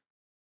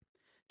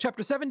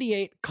 Chapter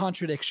 78,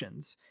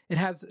 Contradictions. It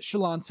has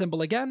Shallan's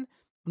symbol again,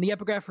 and the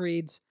epigraph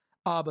reads,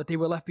 but they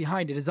were left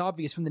behind. It is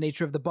obvious from the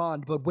nature of the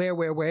bond, but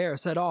where?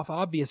 Set off,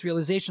 obvious,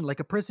 realization, like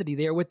apricity.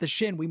 They are with the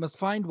Shin. We must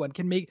find one.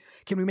 Can we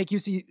make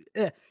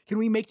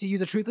to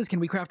use a truthless? Can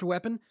we craft a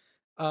weapon?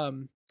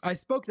 I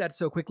spoke that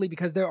so quickly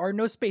because there are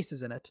no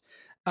spaces in it.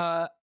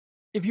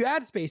 If you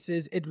add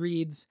spaces, it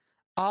reads,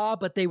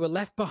 but they were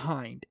left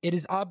behind. It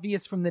is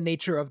obvious from the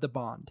nature of the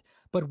bond.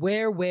 But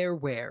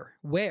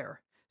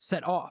where?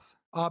 Set off,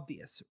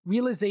 obvious.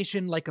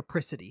 Realization like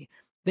apricity.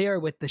 They are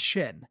with the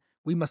Shin.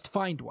 We must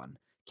find one.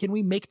 Can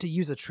we make to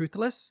use a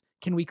truthless?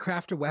 Can we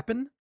craft a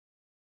weapon?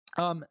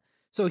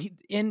 So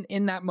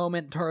in that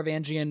moment,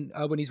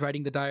 Taravangian, when he's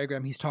writing the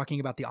diagram, he's talking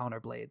about the honor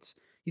blades.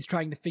 He's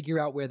trying to figure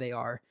out where they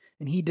are,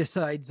 and he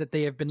decides that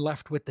they have been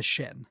left with the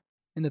Shin,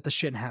 and that the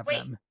Shin have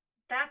them.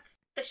 That's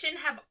the Shin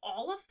have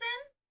all of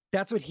them?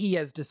 That's what he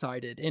has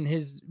decided in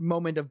his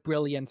moment of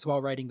brilliance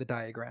while writing the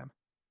diagram.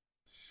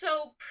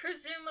 So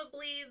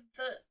presumably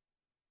the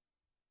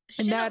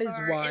and that is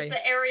why is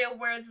the area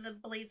where the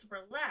blades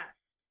were left.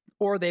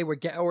 Or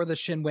or the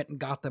Shin went and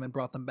got them and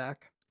brought them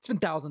back. It's been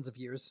thousands of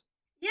years.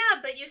 Yeah,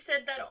 but you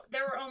said that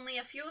there were only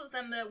a few of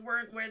them that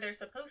weren't where they're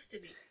supposed to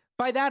be.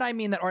 By that I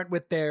mean that aren't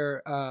with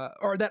their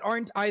or that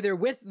aren't either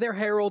with their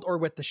herald or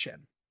with the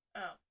Shin.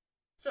 Oh.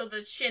 So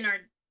the Shin are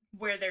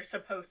where they're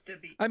supposed to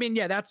be. I mean,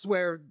 yeah, that's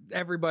where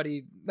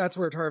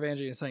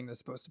Taravangian is saying they're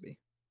supposed to be.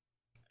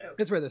 Okay.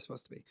 That's where they're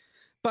supposed to be.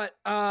 But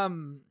why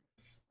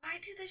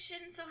do the Shin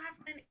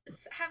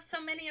have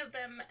so many of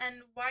them,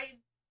 and why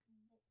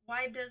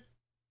did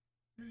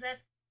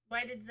Szeth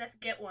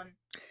get one?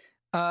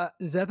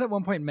 Szeth at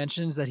one point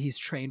mentions that he's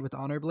trained with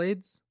honor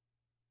blades,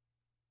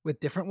 with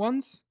different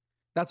ones.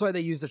 That's why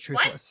they use the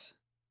truthless.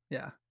 What?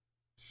 Yeah.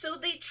 So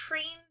they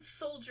train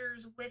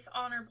soldiers with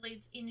honor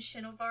blades in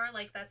Shinovar,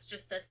 like that's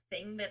just a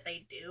thing that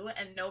they do,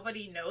 and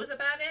nobody knows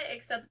about it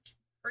except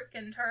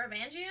frickin'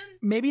 Taravangian?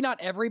 Maybe not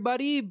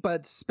everybody,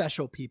 but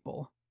special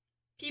people.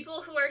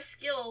 People who are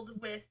skilled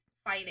with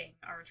fighting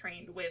are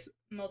trained with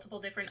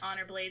multiple different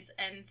honor blades,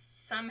 and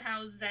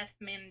somehow Szeth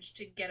managed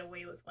to get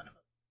away with one of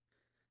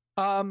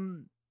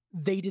them.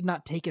 They did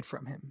not take it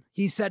from him.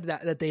 He said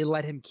that they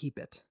let him keep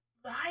it.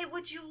 Why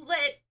would you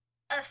let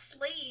a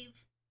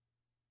slave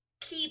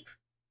keep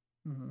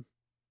an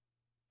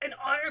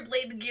honor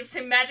blade that gives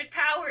him magic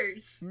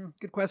powers?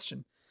 Good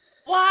question.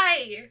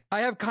 Why?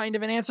 I have kind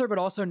of an answer, but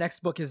also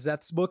next book is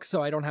Szeth's book,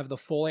 so I don't have the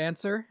full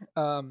answer.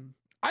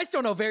 I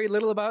still know very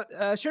little about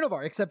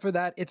Shinovar, except for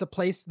that it's a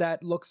place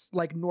that looks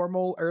like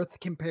normal Earth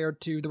compared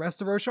to the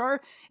rest of Roshar,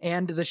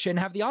 and the Shin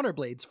have the honor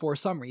blades for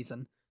some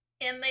reason.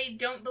 And they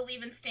don't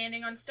believe in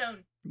standing on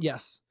stone.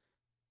 Yes.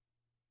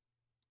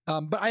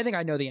 But I think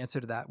I know the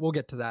answer to that. We'll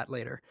get to that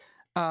later.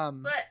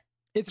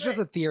 It's just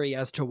a theory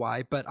as to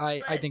why, but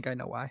I think I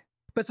know why.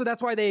 But so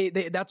that's why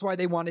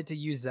they wanted to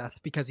use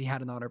Szeth, because he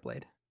had an honor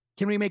blade.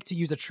 Can we make to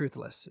use a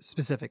truthless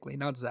specifically,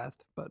 not Szeth,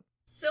 but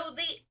so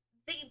they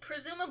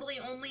presumably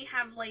only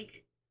have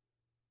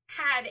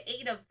had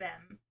 8 of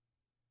them,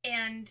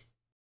 and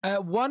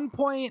at one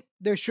point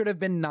there should have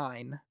been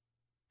 9,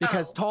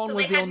 because Taln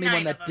was the only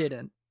one that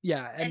didn't.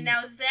 Yeah, and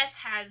now Szeth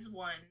has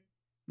one.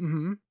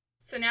 Mm-hmm.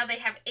 So now they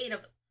have 8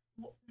 of them.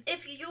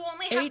 If you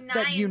only have 8 9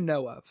 that you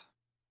know of,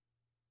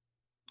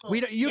 well,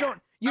 you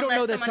don't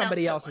know that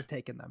somebody else has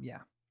taken them. Yeah,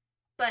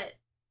 but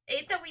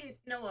 8 that we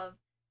know of.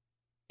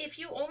 If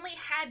you only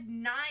had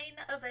 9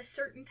 of a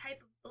certain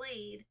type of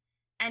blade,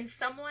 and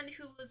someone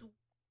who was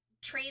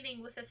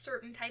training with a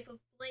certain type of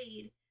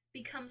blade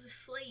becomes a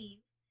slave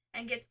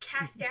and gets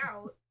cast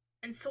out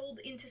and sold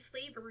into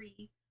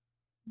slavery,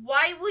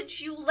 why would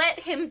you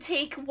let him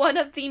take one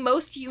of the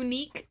most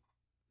unique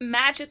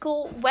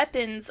magical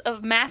weapons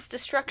of mass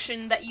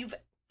destruction that you've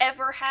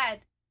ever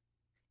had?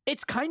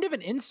 It's kind of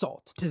an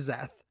insult to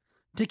Szeth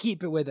to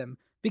keep it with him,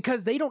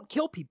 because they don't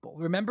kill people,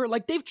 remember?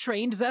 Like, they've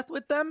trained Szeth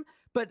with them,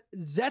 but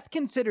Szeth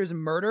considers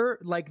murder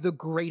like the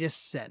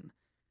greatest sin.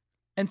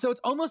 And so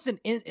it's almost an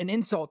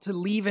insult to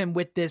leave him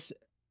with this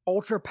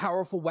ultra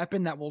powerful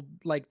weapon that will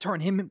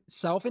turn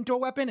himself into a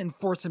weapon and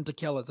force him to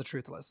kill as a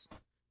truthless.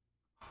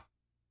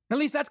 At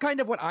least that's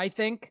kind of what I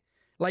think.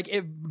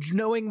 If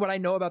knowing what I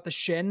know about the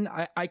Shin,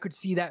 I could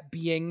see that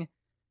being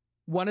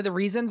one of the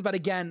reasons. But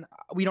again,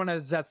 we don't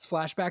have Szeth's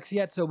flashbacks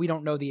yet, so we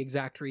don't know the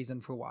exact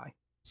reason for why.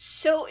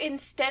 So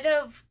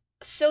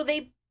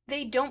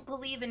they don't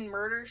believe in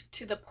murder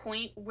to the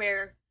point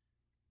where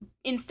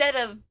instead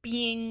of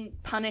being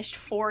punished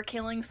for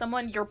killing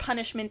someone, your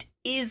punishment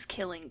is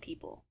killing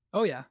people.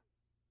 Oh yeah.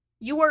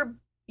 Your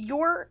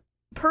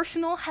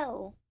personal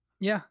hell.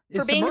 Yeah.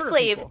 For being a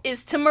slave people.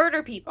 Is to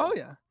murder people. Oh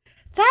yeah.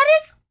 That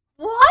is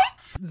what?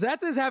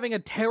 Szeth is having a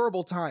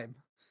terrible time.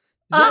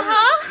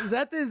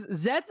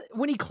 Szeth,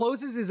 when he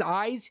closes his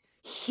eyes,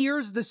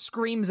 hears the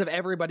screams of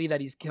everybody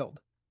that he's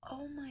killed.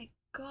 Oh my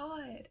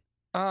god.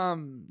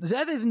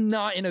 Szeth is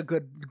not in a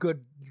good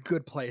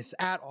place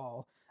at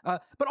all.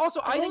 But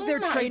also, I think Oh they're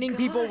my training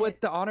people God.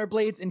 with the honor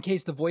blades in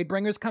case the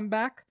Voidbringers come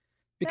back,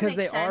 because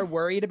they makes are sense.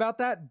 worried about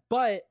that.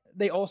 But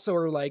they also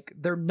are like,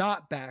 they're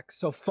not back,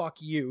 so fuck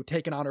you.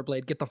 Take an honor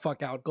blade, get the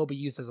fuck out, go be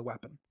used as a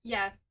weapon.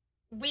 Yeah.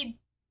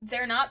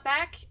 They're not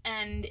back,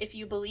 and if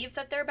you believe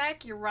that they're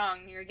back, you're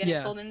wrong. You're getting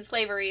Yeah. sold into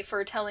slavery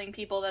for telling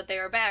people that they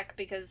are back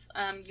because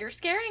you're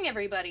scaring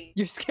everybody.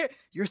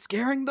 You're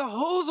scaring the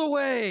hoes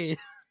away.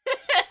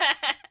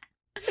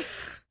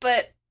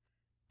 But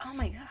oh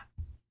my god.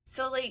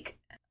 So like,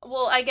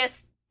 well, I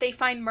guess they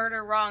find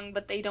murder wrong,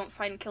 but they don't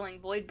find killing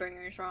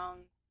Voidbringers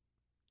wrong.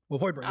 Well,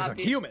 Voidbringers aren't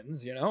Obvious.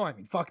 humans, you know? I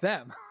mean, fuck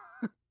them.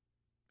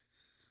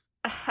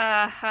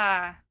 Ha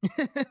ha.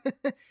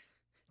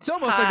 It's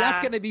almost like that's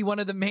Ha. going to be one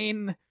of the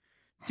main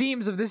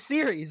themes of this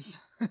series.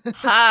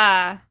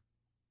 Ha.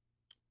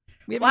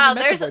 We haven't Wow, even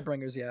met there's the a-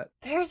 Voidbringers yet.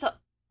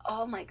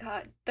 Oh my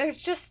god.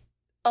 There's just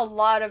a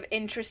lot of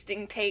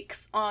interesting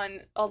takes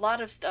on a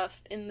lot of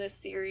stuff in this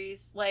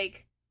series.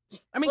 Like,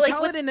 I mean, like,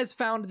 Kaladin has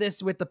found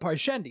this with the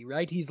Parshendi,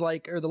 right? He's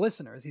like, or the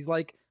listeners, he's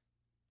like,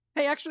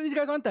 hey, actually, these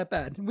guys aren't that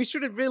bad. We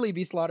shouldn't really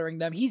be slaughtering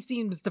them. He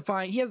seems to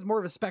find, he has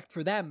more respect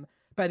for them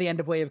by the end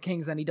of Way of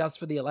Kings than he does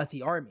for the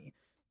Alethi army.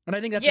 And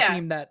I think that's Yeah. a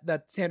theme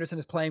that Sanderson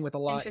is playing with a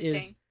lot,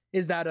 Interesting.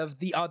 is that of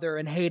the other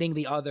and hating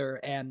the other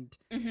and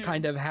mhm.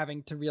 kind of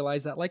having to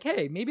realize that, like,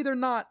 hey, maybe they're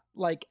not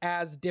like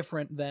as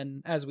different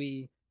than as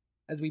we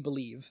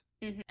believe.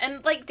 Mhm.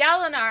 And like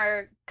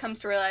Dalinar comes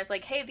to realize,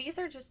 like, hey, these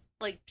are just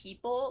like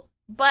people,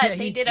 but Yeah,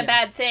 they he- did a yeah.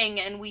 bad thing,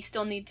 and we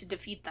still need to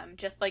defeat them,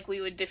 just like we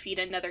would defeat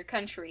another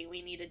country.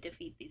 We need to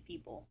defeat these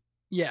people.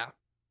 Yeah.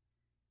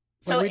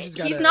 So we just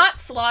he's gotta- not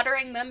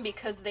slaughtering them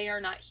because they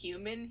are not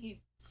human.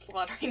 He's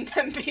slaughtering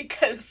them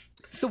because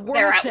The war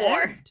they're has at to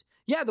war. end.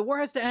 Yeah, the war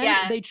has to end.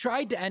 Yeah. They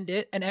tried to end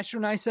it, and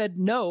Eshronai said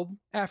no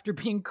after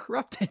being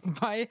corrupted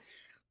by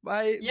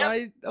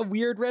a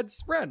weird red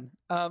spren.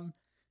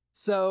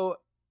 So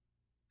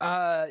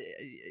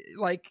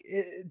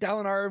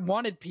Dalinar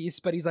wanted peace,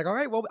 but he's like, all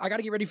right, well, I got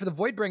to get ready for the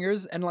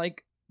Voidbringers, and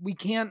like we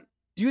can't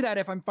do that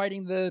if I'm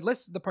fighting the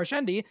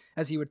Parshendi,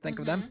 as he would think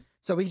of them.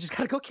 So we just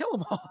got to go kill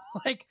them all,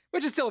 like,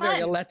 which is still a very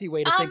Fun. Alethi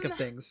way to think of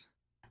things.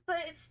 But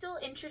it's still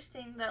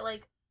interesting that,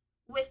 like,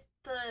 with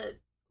the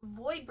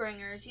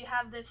Voidbringers, you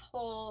have this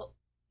whole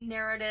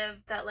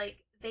narrative that,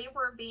 like, they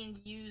were being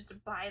used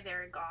by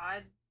their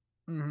god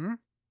Mm-hmm.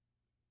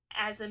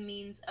 as a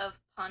means of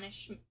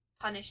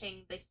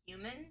punishing the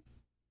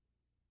humans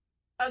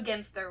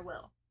against their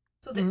will.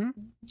 So that Mhm.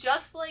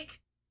 just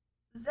like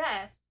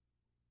Zeth,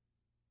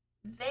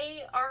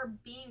 they are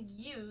being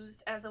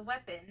used as a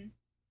weapon.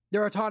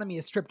 Their autonomy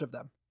is stripped of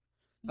them.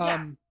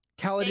 Yeah.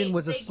 Kaladin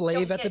was a they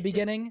slave don't at the get to-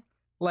 beginning.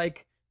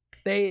 Like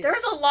they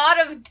There's a lot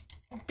of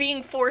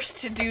being forced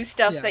to do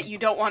stuff Yeah. that you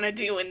don't want to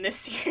do in this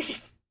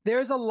series.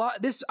 there's a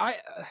lot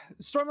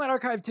Stormlight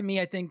Archive to me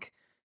I think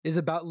is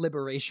about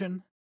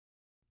liberation.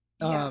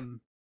 Yeah.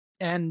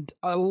 And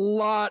a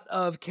lot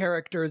of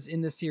characters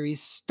in the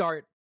series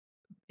start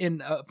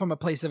in from a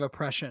place of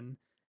oppression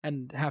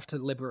and have to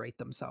liberate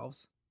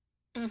themselves.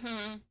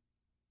 Mm-hmm.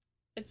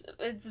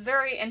 It's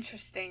very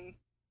interesting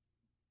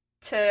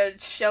to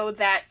show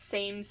that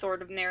same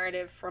sort of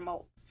narrative from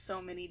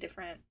so many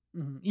different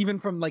Even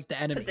from like the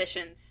enemy,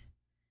 positions.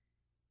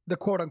 the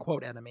quote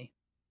unquote enemy.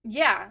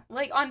 Yeah,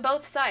 like on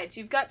both sides.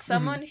 You've got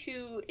someone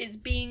who is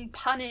being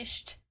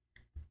punished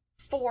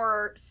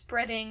for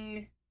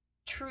spreading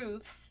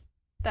truths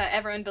that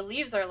everyone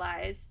believes are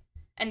lies,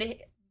 and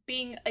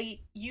being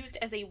used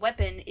as a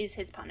weapon is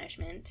his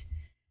punishment.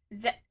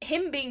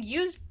 Him being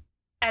used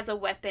as a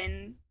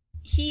weapon,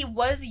 he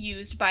was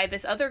used by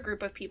this other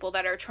group of people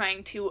that are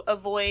trying to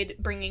avoid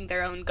bringing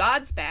their own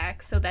gods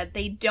back so that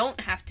they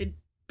don't have to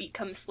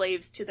become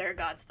slaves to their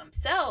gods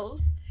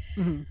themselves.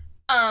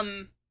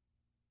 Mm-hmm.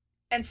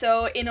 And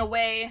so in a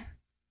way,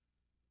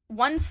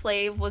 one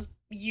slave was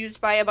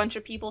used by a bunch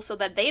of people so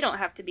that they don't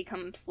have to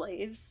become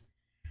slaves.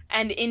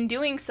 And in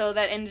doing so,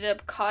 that ended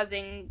up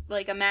causing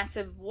like a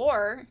massive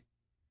war.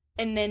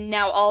 And then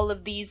now all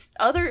of these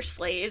other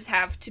slaves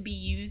have to be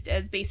used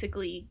as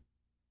basically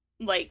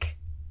like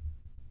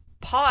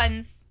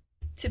pawns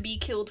to be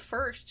killed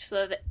first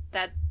so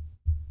that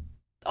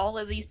all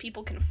of these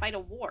people can fight a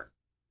war.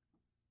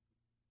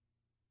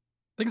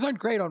 Things aren't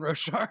great on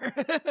Roshar.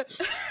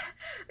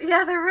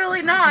 Yeah, they're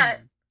really not.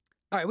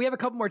 All right, we have a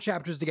couple more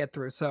chapters to get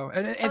through, so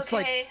and it's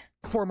like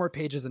 4 more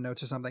pages of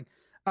notes or something.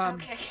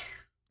 Okay.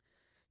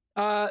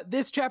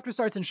 This chapter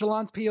starts in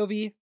Shallan's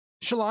POV.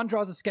 Shallan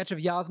draws a sketch of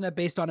Yasna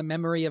based on a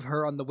memory of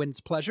her on the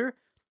Wind's Pleasure.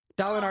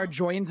 Dalinar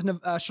joins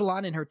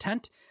Shallan in her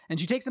tent, and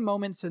she takes a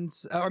moment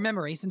since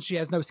she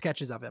has no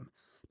sketches of him.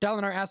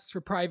 Dalinar asks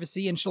for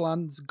privacy, and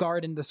Shallan's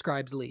guard and the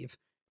scribes leave.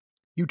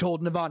 You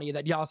told Navani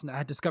that Yasna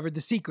had discovered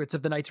the secrets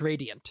of the Knights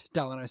Radiant,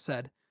 Dalinar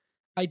said.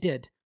 I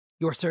did.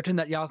 You're certain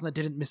that Yasna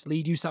didn't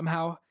mislead you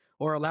somehow,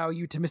 or allow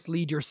you to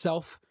mislead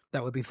yourself?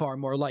 That would be far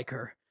more like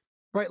her.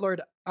 Bright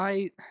Lord,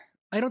 I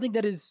don't think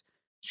that is...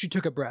 She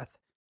took a breath.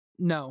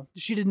 No,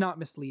 she did not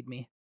mislead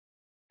me.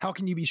 How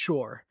can you be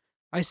sure?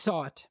 I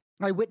saw it.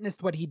 I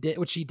witnessed what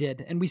she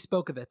did, and we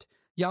spoke of it.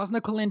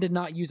 Yasna Kholin did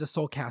not use a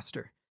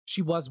soulcaster.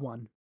 She was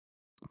one.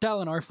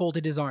 Dalinar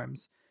folded his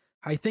arms.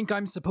 I think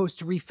I'm supposed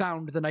to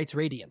refound the Knights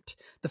Radiant.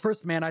 The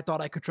first man I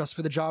thought I could trust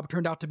for the job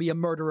turned out to be a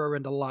murderer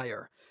and a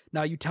liar.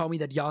 Now you tell me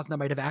that Yasna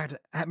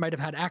might have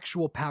had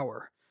actual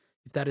power.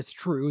 If that is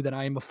true, then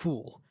I am a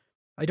fool.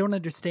 I don't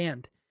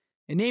understand.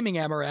 In naming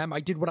Amaram, I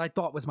did what I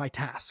thought was my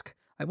task.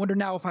 I wonder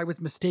now if I was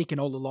mistaken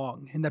all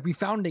along, and that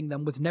refounding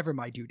them was never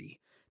my duty.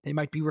 They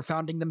might be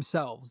refounding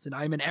themselves, and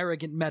I am an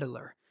arrogant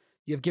meddler.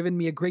 You have given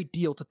me a great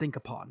deal to think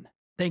upon.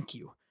 Thank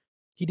you.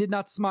 He did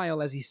not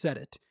smile as he said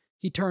it.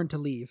 He turned to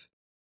leave.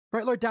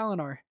 Bright Lord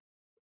Dalinar,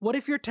 what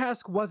if your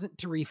task wasn't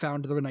to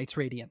refound the Knights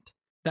Radiant?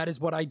 That is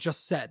what I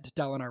just said,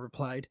 Dalinar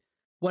replied.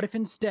 What if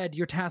instead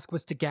your task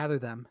was to gather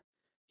them?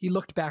 He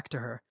looked back to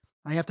her.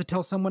 I have to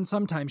tell someone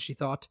sometime, she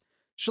thought.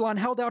 Shallan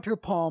held out her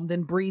palm,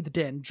 then breathed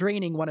in,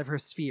 draining one of her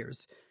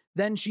spheres.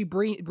 Then she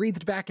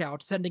breathed back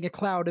out, sending a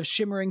cloud of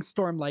shimmering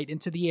stormlight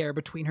into the air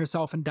between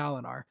herself and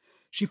Dalinar.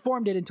 She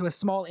formed it into a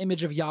small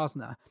image of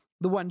Yasna,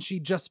 the one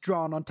she'd just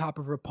drawn on top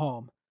of her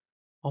palm.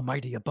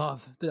 Almighty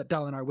above,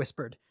 Dalinar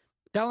whispered.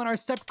 Dalinar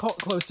stepped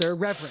closer,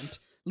 reverent,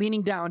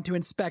 leaning down to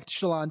inspect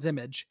Shallan's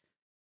image.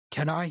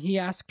 Can I? He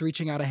asked,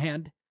 reaching out a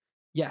hand.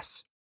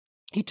 Yes.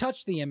 He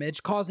touched the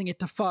image, causing it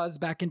to fuzz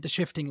back into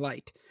shifting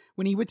light.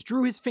 When he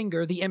withdrew his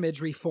finger, the image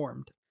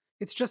reformed.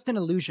 It's just an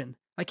illusion.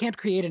 I can't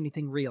create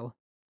anything real.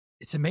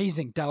 It's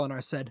amazing,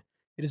 Dalinar said.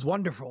 It is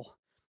wonderful.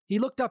 He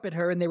looked up at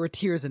her and there were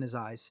tears in his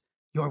eyes.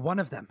 You're one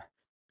of them.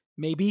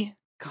 Maybe.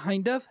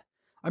 Kind of.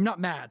 I'm not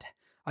mad.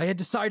 I had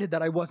decided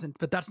that I wasn't,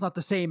 but that's not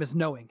the same as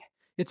knowing.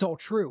 It's all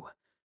true.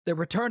 They're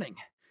returning.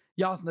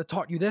 Yasna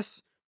taught you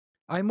this?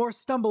 I more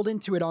stumbled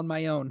into it on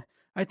my own.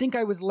 I think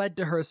I was led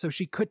to her so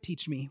she could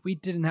teach me. We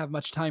didn't have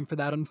much time for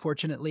that,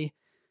 unfortunately.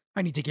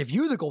 I need to give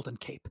you the Golden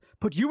Cape.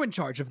 Put you in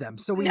charge of them,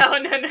 so we... No.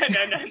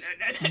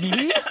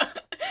 Me?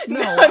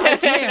 No, I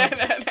can't.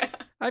 No.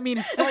 I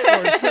mean,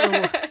 Bright Lord,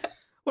 so...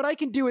 What I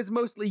can do is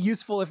mostly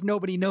useful if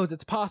nobody knows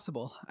it's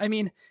possible. I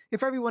mean,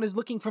 if everyone is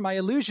looking for my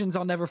illusions,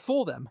 I'll never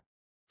fool them.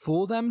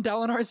 Fool them,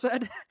 Dalinar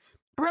said?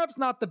 Perhaps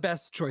not the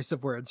best choice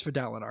of words for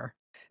Dalinar.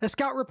 The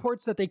scout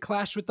reports that they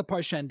clashed with the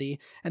Parshendi,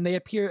 and they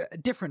appear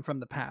different from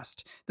the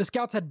past. The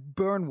scouts had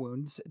burn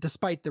wounds,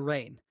 despite the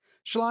rain.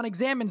 Shallan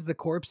examines the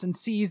corpse and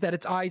sees that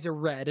its eyes are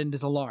red and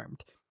is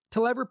alarmed.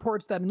 Taleb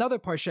reports that another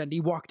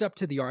Parshendi walked up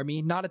to the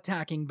army, not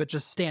attacking, but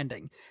just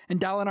standing, and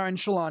Dalinar and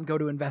Shallan go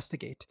to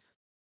investigate.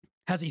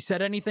 Has he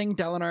said anything?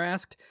 Dalinar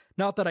asked.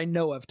 Not that I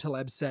know of,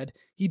 Taleb said.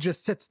 He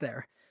just sits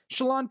there.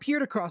 Shallan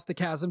peered across the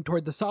chasm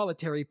toward the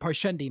solitary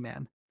Parshendi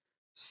man.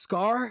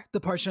 Scar?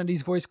 The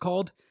Parshendi's voice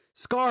called.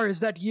 Scar,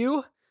 is that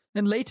you?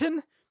 And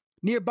Leighton?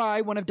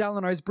 Nearby, one of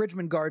Dalinar's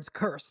bridgeman guards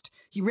cursed.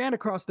 He ran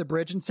across the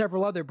bridge and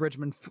several other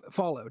bridgemen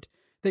followed.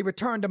 They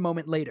returned a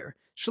moment later.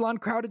 Shallan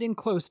crowded in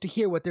close to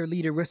hear what their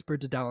leader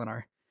whispered to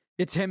Dalinar.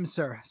 It's him,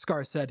 sir,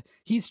 Scar said.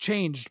 He's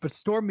changed, but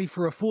storm me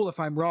for a fool if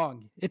I'm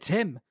wrong. It's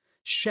him.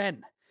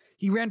 Shen.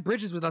 He ran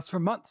bridges with us for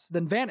months,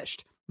 then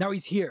vanished. Now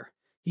he's here.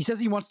 He says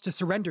he wants to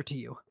surrender to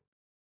you.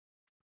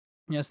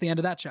 Yes, the end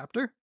of that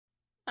chapter.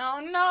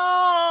 Oh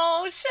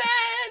no,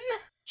 Shen!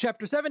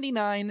 Chapter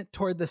 79,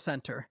 Toward the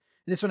Center.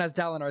 This one has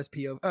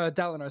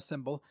Dalinar's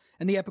symbol,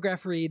 and the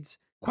epigraph reads,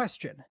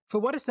 Question, for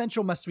what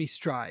essential must we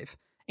strive?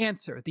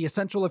 Answer, the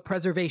essential of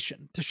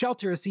preservation, to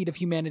shelter a seed of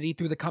humanity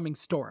through the coming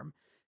storm.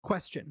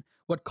 Question,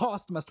 what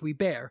cost must we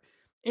bear?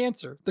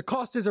 Answer, the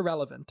cost is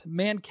irrelevant.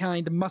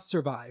 Mankind must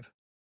survive.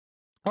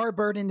 Our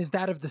burden is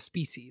that of the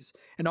species,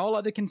 and all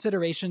other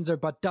considerations are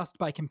but dust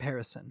by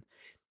comparison.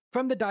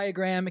 From the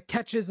diagram,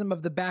 catechism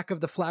of the back of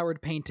the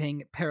flowered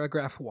painting,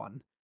 paragraph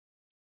 1.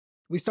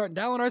 We start in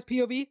Dalinar's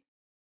POV.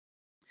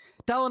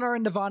 Dalinar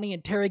and Navani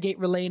interrogate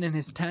Rlain in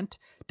his tent.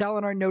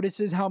 Dalinar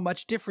notices how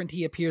much different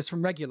he appears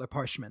from regular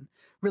Parshmen.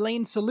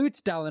 Rlain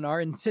salutes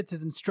Dalinar and sits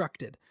as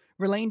instructed.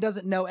 Rlain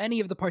doesn't know any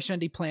of the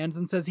Parshendi plans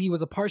and says he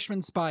was a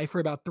Parshman spy for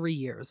about 3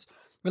 years.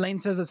 Rlain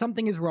says that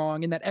something is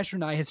wrong and that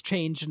Eshronai has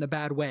changed in a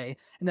bad way,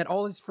 and that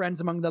all his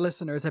friends among the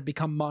listeners have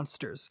become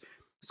monsters.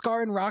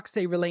 Scar and Rock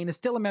say Rlain is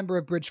still a member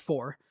of Bridge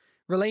 4.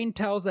 Rlain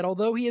tells that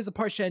although he is a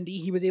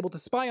Parshendi, he was able to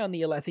spy on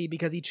the Alethi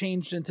because he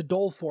changed into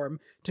Dol form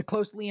to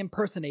closely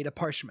impersonate a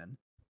Parshman.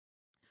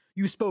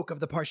 You spoke of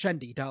the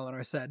Parshendi,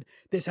 Dalinar said.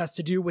 This has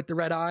to do with the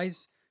red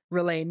eyes?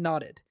 Rlain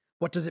nodded.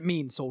 What does it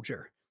mean,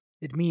 soldier?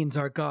 It means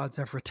our gods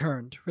have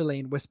returned,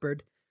 Rlain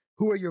whispered.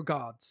 Who are your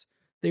gods?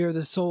 They are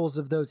the souls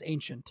of those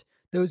ancient,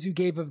 those who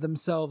gave of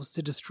themselves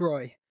to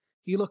destroy.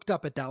 He looked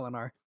up at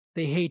Dalinar.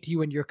 They hate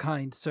you and your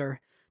kind, sir.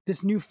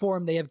 This new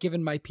form they have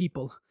given my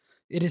people.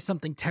 It is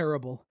something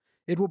terrible.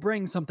 It will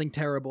bring something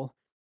terrible.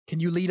 Can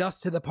you lead us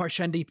to the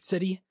Parshendi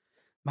city?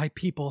 My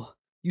people.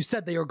 You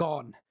said they are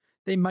gone.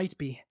 They might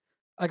be.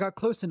 I got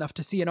close enough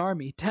to see an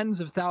army,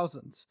 tens of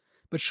thousands.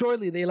 But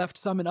surely they left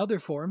some in other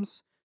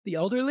forms. The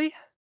elderly?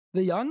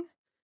 The young?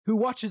 Who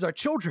watches our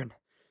children?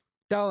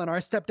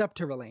 Dalinar stepped up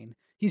to Rlain.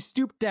 He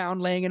stooped down,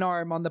 laying an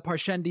arm on the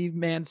Parshendi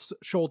man's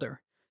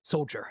shoulder.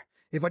 Soldier,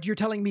 if what you're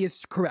telling me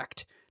is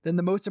correct, then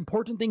the most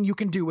important thing you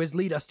can do is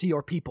lead us to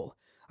your people.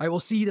 I will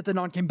see that the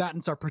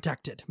non-combatants are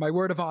protected. My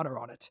word of honor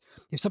on it.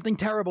 If something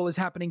terrible is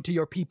happening to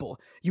your people,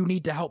 you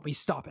need to help me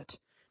stop it.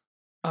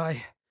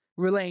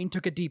 Relaine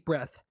took a deep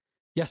breath.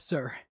 Yes,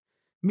 sir.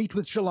 Meet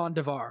with Shallan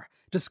Davar.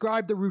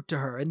 Describe the route to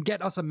her, and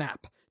get us a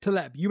map.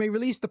 Taleb, you may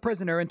release the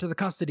prisoner into the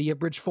custody of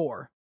Bridge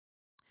 4.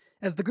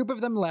 As the group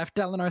of them left,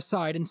 Dalinar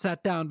sighed and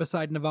sat down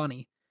beside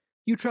Navani.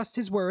 You trust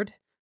his word?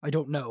 I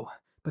don't know,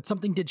 but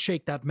something did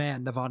shake that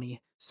man, Navani,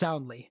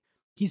 soundly.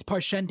 He's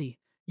Parshendi.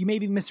 You may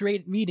be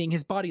misreading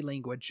his body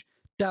language.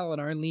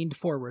 Dalinar leaned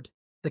forward.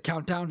 The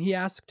countdown, he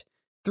asked?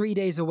 3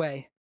 days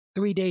away.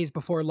 3 days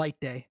before Light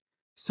Day.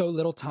 So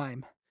little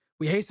time.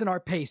 We hasten our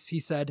pace, he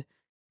said.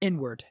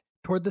 Inward,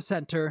 toward the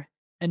center,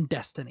 and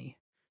destiny.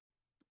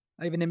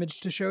 I have an image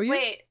to show you.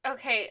 Wait,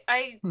 okay,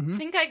 I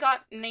think I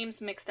got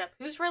names mixed up.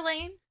 Who's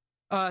Relaine?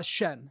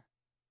 Shen.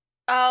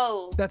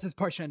 Oh. That's his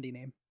Parshendi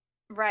name.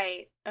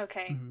 Right,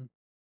 okay. Mm-hmm.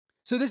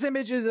 So this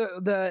image is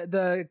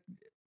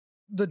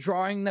the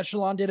drawing that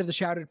Shallan did of the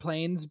Shattered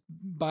Plains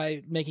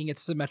by making it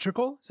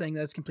symmetrical, saying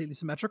that it's completely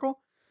symmetrical.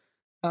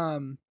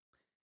 And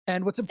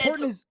what's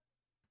important is...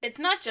 It's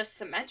not just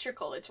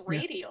symmetrical, it's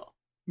radial.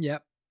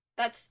 Yep.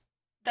 That's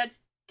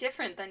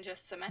different than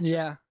just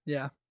symmetrical.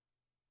 Yeah.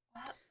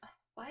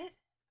 What?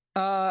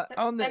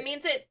 That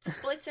means it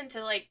splits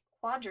into, like,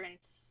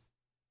 quadrants.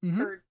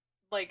 Or,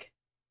 like,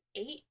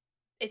 8.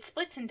 It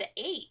splits into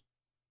 8.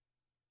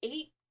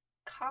 8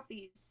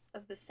 copies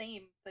of the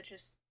same, but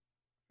just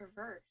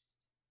reversed.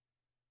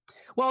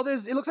 Well,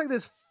 it looks like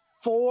there's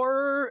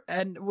 4,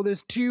 and, well,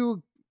 there's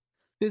 2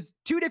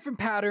 different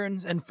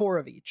patterns and 4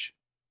 of each.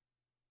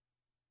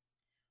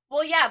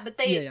 Well, yeah, but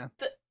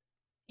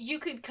you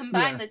could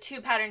combine the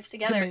 2 patterns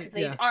together because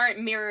they aren't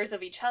mirrors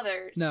of each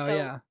other. No, so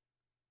yeah.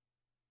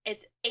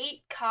 It's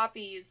 8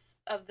 copies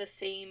of the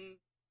same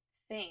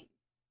thing.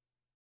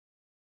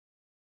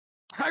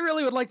 I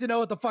really would like to know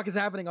what the fuck is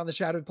happening on the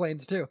Shattered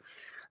Plains, too.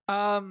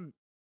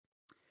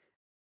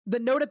 The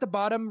note at the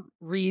bottom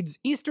reads,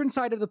 Eastern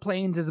side of the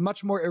plains is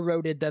much more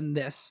eroded than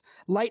this.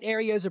 Light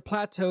areas are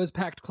plateaus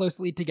packed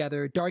closely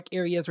together. Dark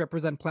areas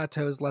represent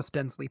plateaus less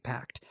densely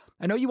packed.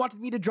 I know you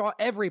wanted me to draw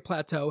every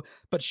plateau,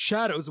 but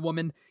shadows,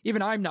 woman,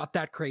 even I'm not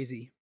that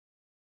crazy.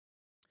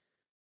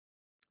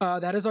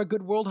 That is our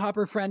good world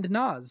hopper friend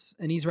Naz,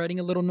 and he's writing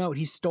a little note.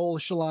 He stole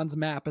Shallan's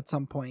map at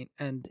some point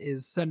and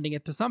is sending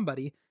it to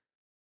somebody.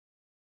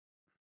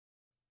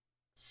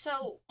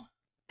 So,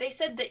 they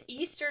said the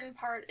eastern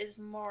part is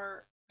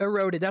more...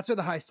 eroded. That's where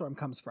the high storm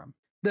comes from.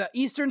 The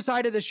eastern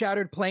side of the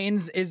Shattered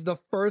Plains is the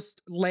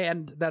first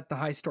land that the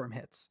high storm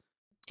hits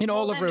in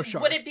all of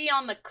Roshar. Would it be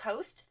on the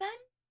coast then?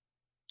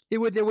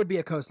 There would be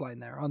a coastline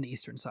there on the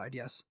eastern side,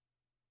 yes.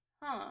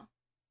 Huh.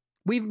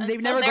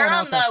 They've never gone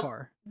out that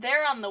far.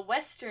 They're on the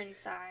western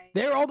side.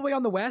 They're all the way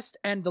on the west,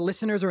 and the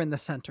listeners are in the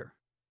center.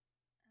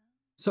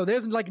 So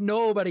there's like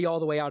nobody all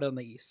the way out on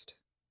the east.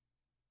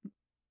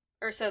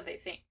 Or so they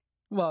think.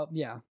 Well,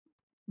 yeah.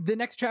 The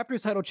next chapter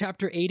is titled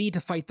Chapter 80, To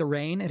Fight the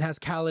Rain. It has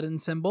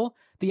Kaladin's symbol.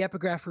 The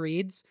epigraph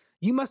reads,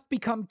 You must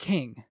become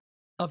king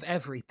of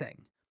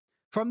everything.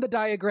 From the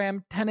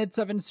diagram, Tenets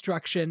of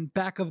Instruction,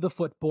 back of the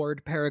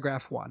footboard,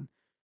 paragraph 1.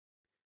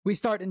 We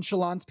start in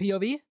Shallan's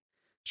POV.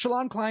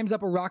 Shallan climbs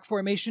up a rock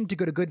formation to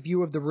get a good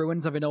view of the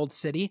ruins of an old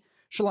city.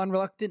 Shallan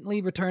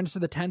reluctantly returns to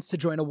the tents to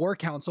join a war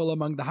council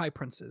among the high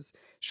princes.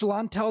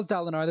 Shallan tells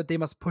Dalinar that they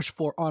must push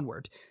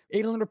onward.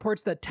 Adolin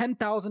reports that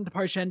 10,000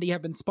 Parshendi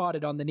have been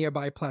spotted on the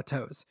nearby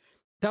plateaus.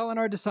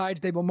 Dalinar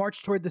decides they will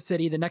march toward the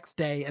city the next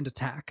day and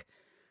attack.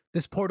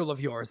 This portal of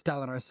yours,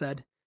 Dalinar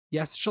said.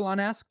 Yes, Shallan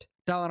asked.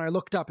 Dalinar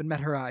looked up and met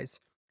her eyes.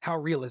 How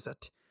real is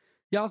it?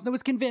 Yasna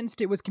was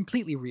convinced it was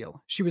completely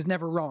real. She was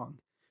never wrong.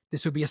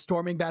 This would be a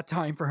storming bad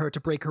time for her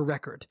to break her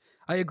record.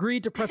 I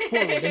agreed to press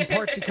forward, in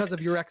part because of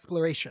your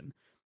exploration.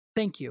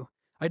 Thank you.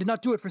 I did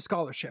not do it for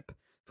scholarship.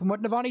 From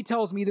what Navani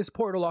tells me, this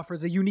portal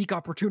offers a unique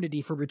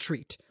opportunity for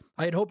retreat.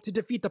 I had hoped to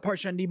defeat the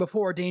Parshendi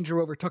before danger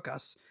overtook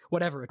us,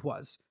 whatever it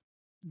was.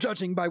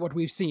 Judging by what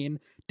we've seen,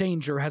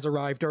 danger has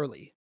arrived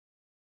early.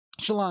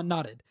 Shallan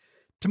nodded.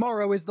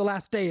 Tomorrow is the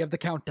last day of the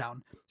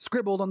countdown,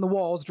 scribbled on the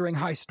walls during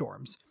high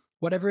storms.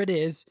 Whatever it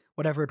is,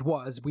 whatever it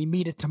was, we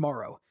meet it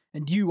tomorrow.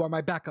 And you are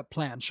my backup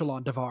plan,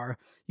 Shallan Davar.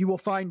 You will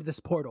find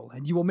this portal,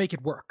 and you will make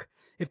it work.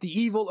 If the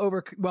evil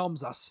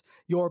overwhelms us,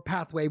 your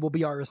pathway will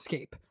be our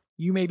escape.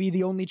 You may be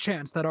the only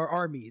chance that our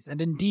armies, and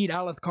indeed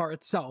Alethkar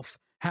itself,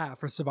 have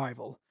for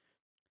survival.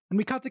 And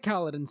we cut to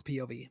Kaladin's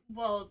POV.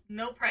 Well,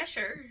 no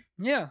pressure.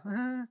 Yeah.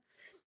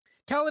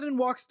 Kaladin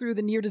walks through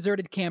the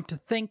near-deserted camp to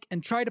think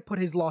and try to put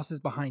his losses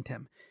behind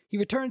him. He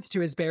returns to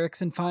his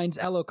barracks and finds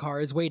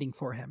Elhokar is waiting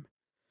for him.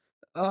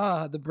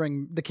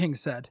 The king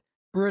said.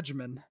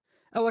 Bridgeman.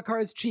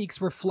 Elhokar's cheeks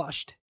were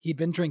flushed. He'd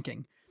been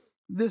drinking.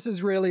 This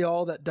is really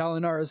all that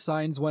Dalinar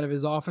assigns one of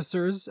his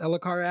officers?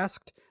 Elhokar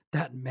asked.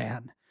 That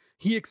man.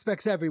 He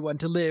expects everyone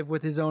to live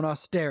with his own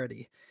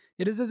austerity.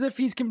 It is as if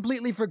he's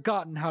completely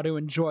forgotten how to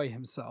enjoy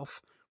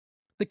himself.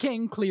 The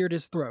king cleared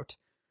his throat.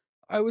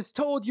 I was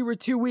told you were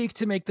too weak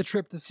to make the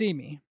trip to see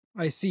me.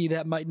 I see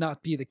that might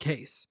not be the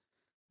case.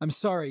 I'm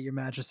sorry, Your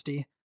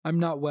Majesty. I'm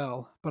not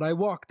well, but I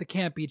walk the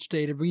camp each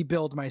day to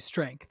rebuild my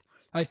strength.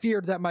 I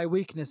feared that my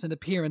weakness and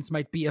appearance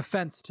might be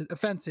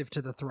offensive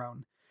to the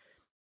throne.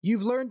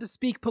 You've learned to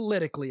speak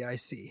politically, I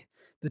see.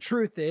 The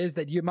truth is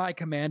that my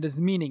command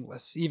is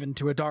meaningless, even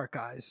to a dark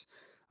eyes.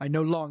 I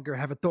no longer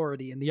have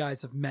authority in the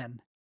eyes of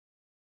men.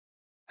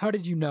 How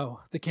did you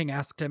know, the king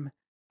asked him,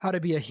 how to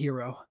be a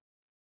hero?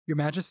 Your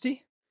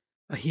Majesty?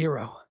 A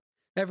hero.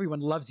 Everyone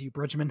loves you,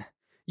 Bridgman.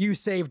 You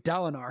saved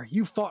Dalinar.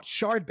 You fought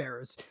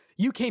Shardbearers.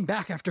 You came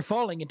back after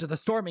falling into the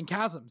storming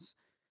chasms.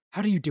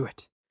 How do you do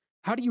it?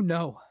 How do you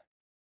know?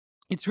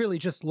 It's really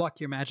just luck,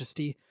 Your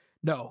Majesty.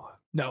 No,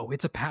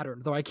 it's a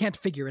pattern, though I can't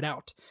figure it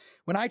out.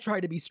 When I try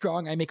to be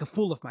strong, I make a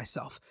fool of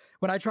myself.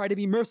 When I try to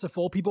be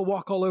merciful, people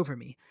walk all over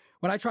me.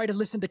 When I try to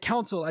listen to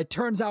counsel, it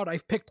turns out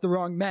I've picked the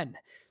wrong men.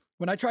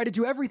 When I try to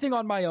do everything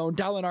on my own,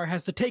 Dalinar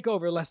has to take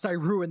over lest I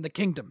ruin the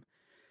kingdom.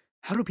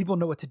 How do people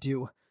know what to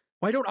do?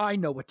 Why don't I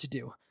know what to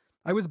do?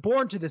 I was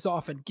born to this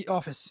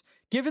office,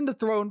 given the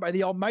throne by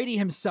the Almighty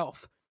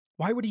himself.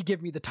 Why would he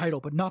give me the title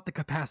but not the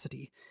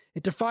capacity?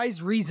 It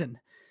defies reason,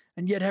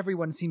 and yet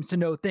everyone seems to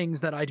know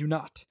things that I do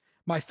not.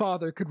 My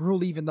father could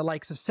rule even the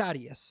likes of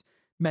Sadeas.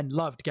 Men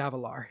loved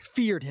Gavilar,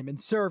 feared him, and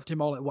served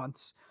him all at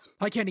once.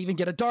 I can't even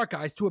get a Dark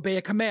Eyes to obey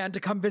a command to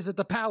come visit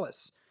the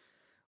palace.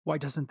 Why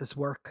doesn't this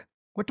work?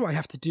 What do I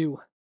have to do?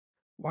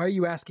 Why are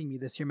you asking me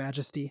this, Your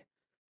Majesty?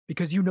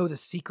 Because you know the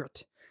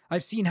secret.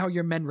 I've seen how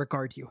your men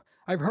regard you.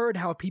 I've heard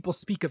how people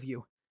speak of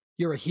you.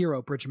 You're a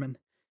hero, Bridgman.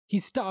 He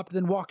stopped,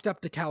 then walked up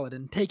to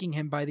Kaladin, taking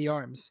him by the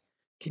arms.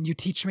 Can you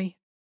teach me?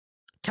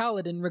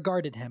 Kaladin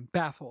regarded him,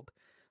 baffled.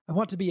 I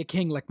want to be a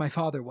king like my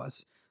father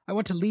was. I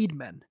want to lead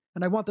men,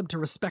 and I want them to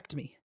respect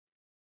me.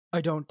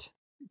 I don't.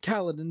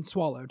 Kaladin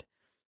swallowed.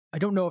 I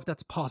don't know if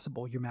that's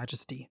possible, Your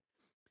Majesty.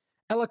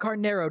 Elhokar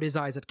narrowed his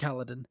eyes at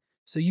Kaladin.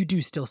 So you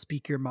do still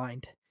speak your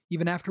mind,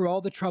 even after all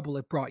the trouble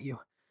it brought you.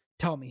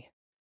 Tell me,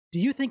 do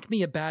you think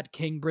me a bad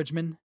king,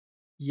 Bridgman?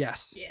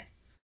 Yes.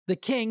 Yes. The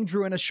king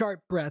drew in a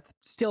sharp breath,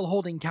 still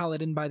holding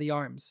Kaladin by the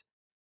arms.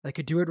 I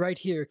could do it right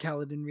here,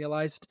 Kaladin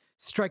realized.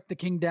 Strike the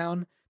king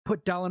down,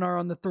 put Dalinar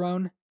on the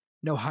throne.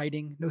 No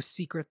hiding, no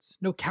secrets,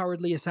 no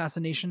cowardly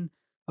assassination.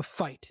 A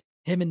fight,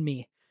 him and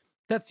me.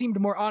 That seemed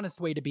a more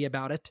honest way to be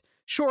about it.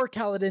 Sure,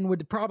 Kaladin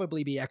would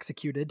probably be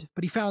executed,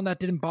 but he found that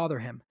didn't bother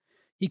him.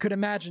 He could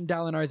imagine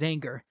Dalinar's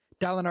anger,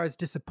 Dalinar's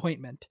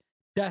disappointment.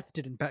 Death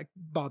didn't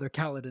bother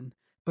Kaladin,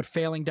 but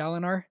failing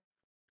Dalinar?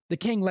 The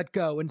king let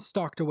go and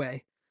stalked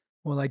away.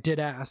 Well, I did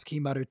ask,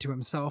 he muttered to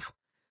himself.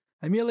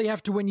 I merely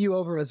have to win you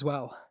over as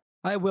well.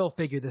 I will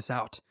figure this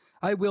out.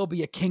 I will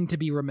be a king to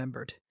be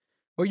remembered.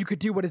 Or you could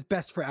do what is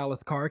best for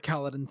Alethkar,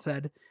 Kaladin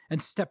said,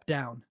 and step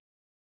down.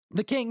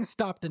 The king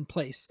stopped in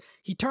place.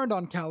 He turned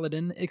on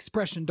Kaladin,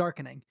 expression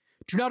darkening.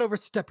 Do not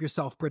overstep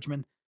yourself,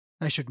 Bridgman.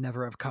 I should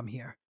never have come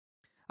here.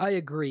 I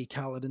agree,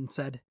 Kaladin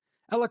said.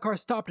 Elhokar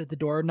stopped at the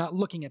door, not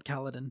looking at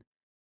Kaladin.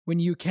 When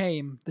you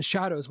came, the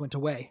shadows went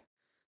away.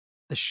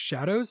 The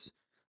shadows?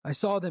 I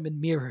saw them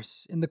in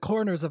mirrors, in the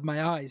corners of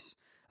my eyes.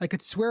 I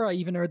could swear I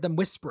even heard them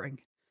whispering.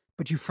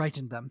 But you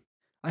frightened them.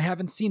 I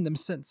haven't seen them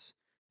since.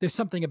 There's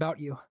something about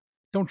you.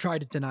 Don't try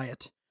to deny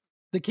it.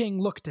 The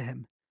king looked to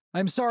him.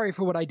 I'm sorry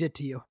for what I did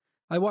to you.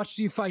 I watched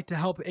you fight to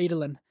help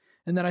Adolin,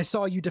 and then I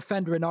saw you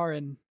defend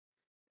Renarin,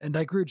 and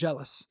I grew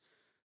jealous.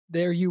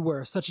 There you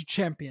were, such a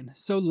champion,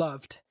 so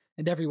loved,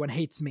 and everyone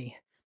hates me.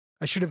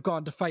 I should have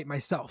gone to fight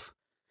myself.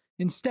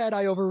 Instead,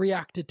 I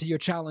overreacted to your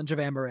challenge of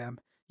Amaram.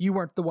 You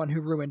weren't the one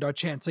who ruined our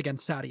chance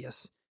against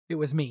Sadeas. It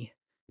was me.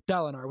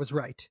 Dalinar was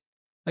right.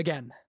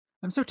 Again,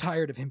 I'm so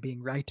tired of him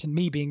being right and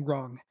me being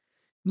wrong.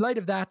 In light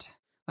of that,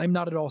 I'm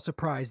not at all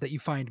surprised that you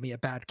find me a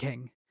bad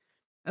king.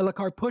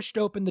 Elhokar pushed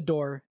open the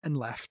door and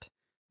left.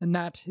 And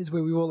that is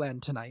where we will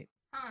end tonight.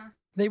 Huh.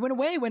 They went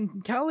away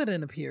when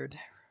Kaladin appeared.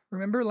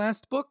 Remember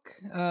last book?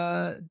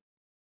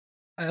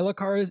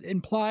 Elhokar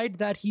implied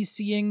that he's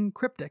seeing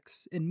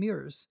cryptics in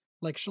mirrors,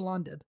 like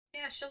Shallan did.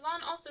 Yeah,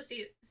 Shallan also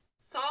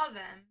saw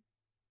them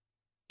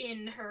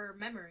in her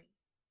memory.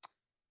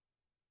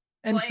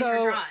 And in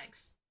her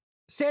drawings.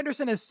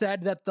 Sanderson has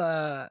said that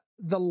the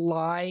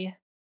lie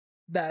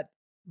that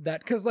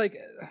because like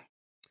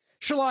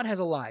Shallan has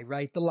a lie,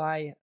 right? The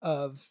lie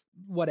of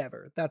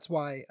whatever. That's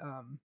why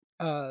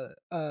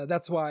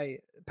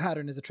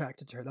Pattern is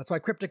attracted to her. That's why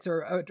cryptics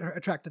are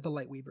attracted to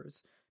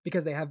Lightweavers,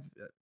 because they have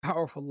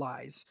powerful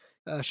lies.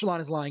 Shallan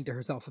is lying to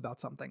herself about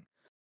something.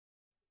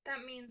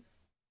 That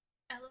means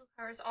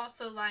Elhokar is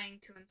also lying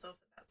to himself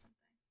about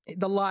something.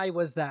 The lie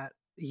was that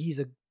he's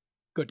a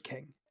good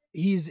king.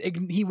 He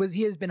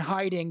has been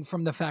hiding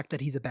from the fact that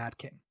he's a bad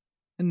king,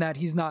 and that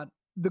he's not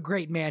the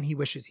great man he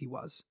wishes he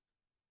was.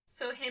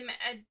 So him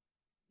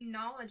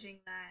acknowledging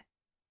that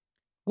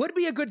would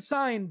be a good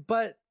sign,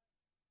 but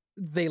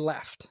they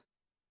left.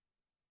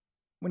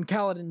 When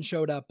Kaladin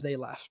showed up, they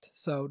left.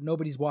 So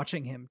nobody's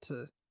watching him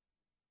to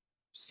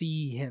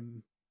see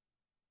him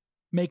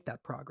make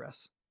that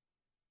progress.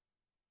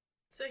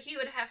 So he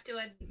would have to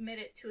admit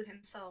it to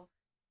himself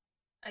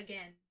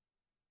again.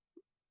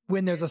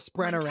 When there's a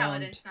Spren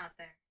around. Kaladin's not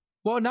there.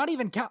 Well, not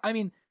even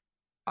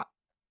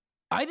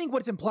I think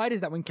what's implied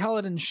is that when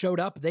Kaladin showed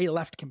up, they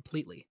left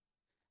completely.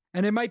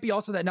 And it might be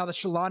also that now that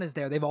Shallan is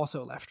there, they've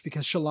also left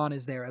because Shallan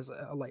is there as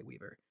a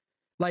Lightweaver.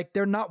 Like,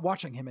 they're not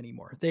watching him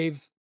anymore.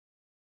 They've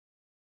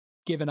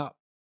given up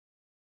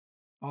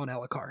on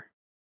Elhokar.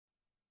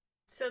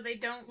 So they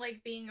don't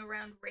like being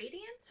around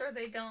Radiance, or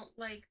they don't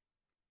like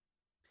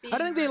being I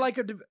don't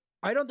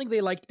think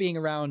they liked being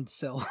around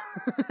Syl.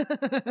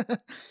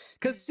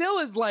 Because Syl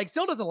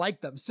doesn't like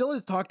them. Syl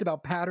has talked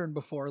about Pattern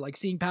before, like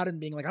seeing Pattern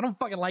being like, I don't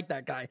fucking like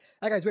that guy.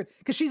 That guy's weird.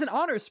 Because she's an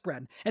honor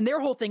spren, and their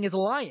whole thing is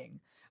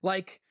lying.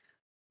 Like,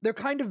 they're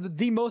kind of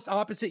the most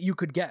opposite you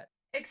could get.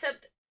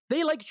 Except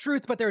they like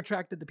truth, but they're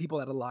attracted to people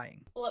that are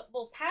lying.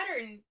 Well,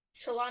 Pattern,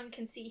 Shallan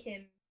can see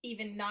him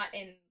even not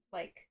in,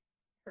 like,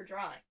 her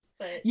drawings,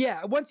 but...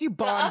 Yeah, once you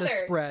bond a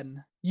others,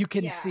 spren, you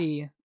can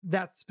see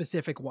that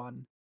specific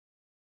one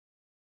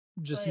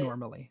just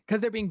normally. Because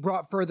they're being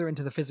brought further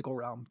into the physical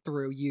realm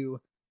through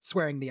you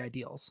swearing the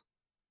ideals.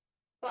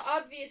 But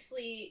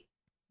obviously...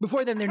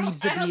 Before then, there needs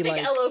to be, like... I don't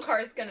think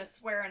Elhokar's gonna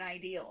swear an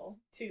ideal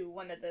to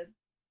one of the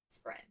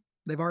spren.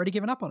 They've already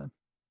given up on him.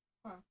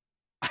 Huh.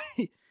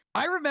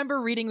 I remember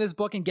reading this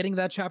book and getting to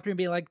that chapter and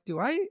being like, do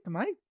I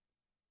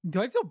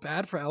feel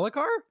bad for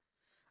Elhokar?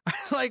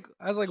 I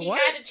was like, he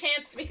what? He had a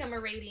chance to become a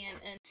Radiant,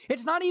 and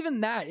it's not even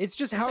that. It's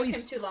just how took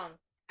him too long.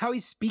 How he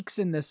speaks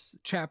in this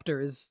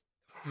chapter is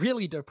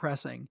really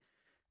depressing.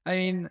 I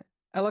mean,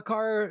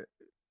 Elhokar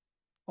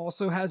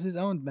also has his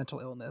own mental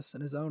illness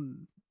and his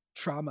own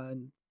trauma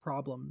and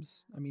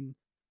problems. I mean,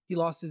 he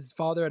lost his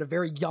father at a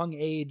very young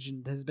age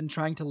and has been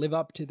trying to live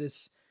up to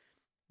the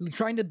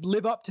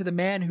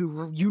man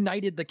who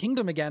united the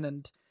kingdom again,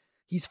 and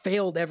he's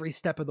failed every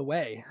step of the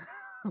way.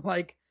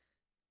 Like,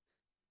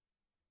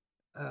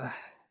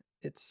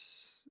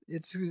 it's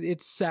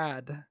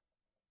sad.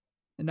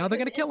 And now they're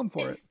gonna kill him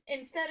for it.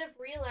 Instead of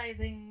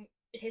realizing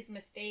his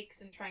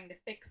mistakes and trying to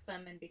fix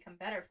them and become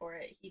better for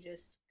it, he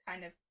just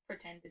kind of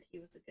pretended he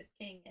was a good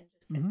king and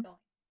just kept going.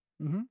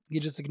 Mm-hmm. He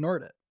just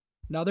ignored it.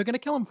 Now they're gonna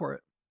kill him for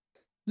it.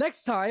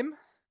 Next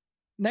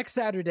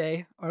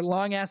Saturday, our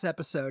long-ass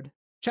episode,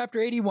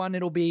 Chapter 81,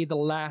 it'll be the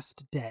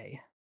last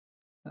day.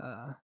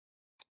 The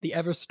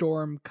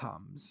Everstorm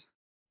comes.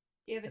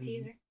 Do you have a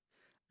teaser?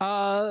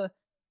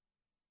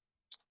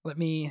 Let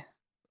me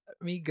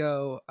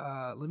go.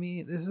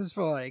 This is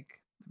for like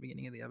the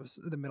beginning of the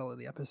episode, the middle of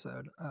the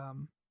episode.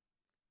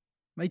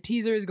 My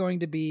teaser is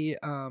going to be,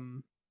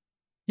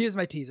 here's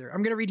my teaser.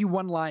 I'm going to read you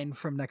one line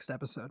from next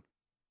episode.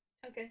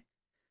 Okay.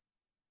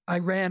 I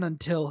ran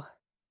until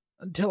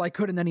I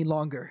couldn't any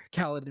longer,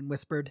 Kaladin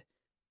whispered.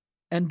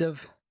 End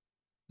of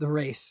the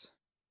race.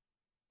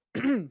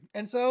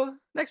 And so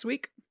next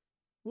week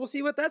we'll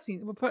see what that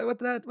scene, what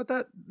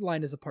that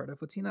line is a part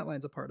of. What scene that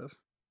line's a part of.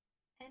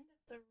 End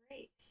of the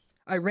race.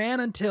 I ran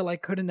until I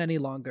couldn't any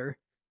longer.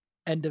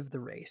 End of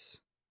the race.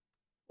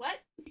 What?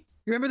 You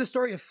remember the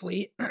story of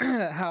Fleet?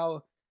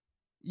 How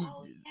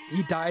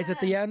he dies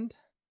at the end,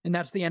 and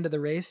that's the end of the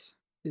race.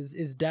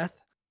 Is death.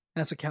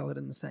 That's what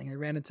Kaladin is saying. I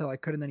ran until I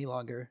couldn't any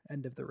longer.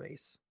 End of the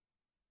race.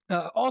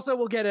 Also,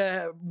 we'll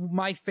get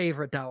my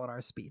favorite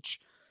Dalinar speech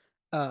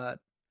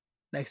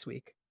next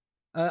week.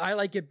 I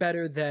like it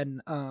better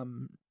than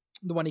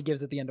the one he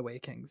gives at the end of Way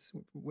of Kings,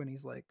 when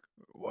he's like,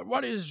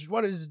 "What is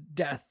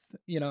death?"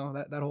 You know,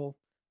 that whole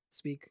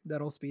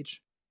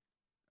speech.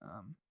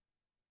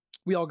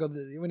 We all go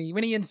when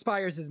he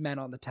inspires his men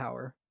on the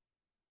tower.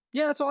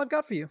 Yeah, that's all I've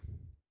got for you.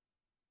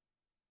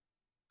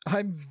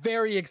 I'm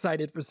very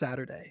excited for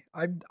Saturday.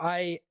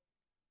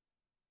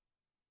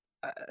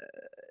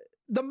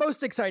 The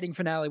most exciting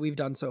finale we've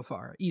done so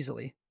far,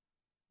 easily.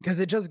 Because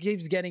it just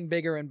keeps getting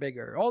bigger and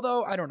bigger.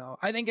 Although, I don't know.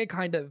 I think it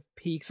kind of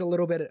peaks a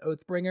little bit at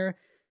Oathbringer,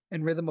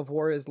 and Rhythm of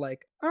War is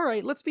like, all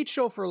right, let's be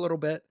chill for a little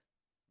bit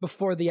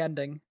before the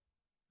ending.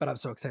 But I'm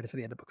so excited for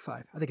the end of Book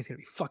 5. I think it's going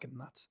to be fucking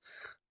nuts.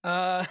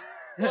 Well,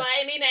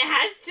 I mean, it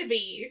has to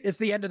be. It's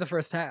the end of the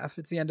first half.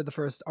 It's the end of the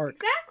first arc.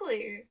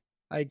 Exactly.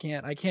 I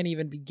can't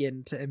even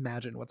begin to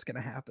imagine what's going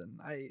to happen.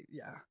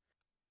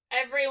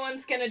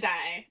 Everyone's going to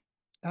die.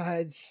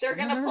 They're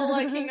going to pull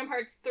a Kingdom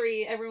Hearts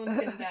 3. Everyone's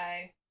going to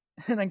die.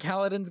 And then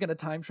Kaladin's gonna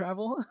time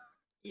travel?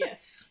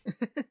 Yes.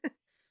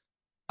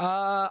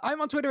 I'm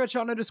on Twitter at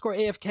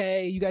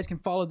Sean_AFK. You guys can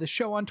follow the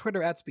show on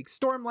Twitter at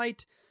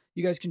SpeakStormlight.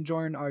 You guys can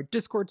join our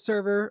Discord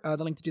server.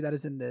 The link to do that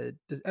is in the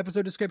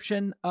episode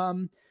description.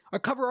 Our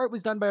cover art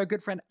was done by our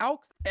good friend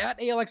Alex at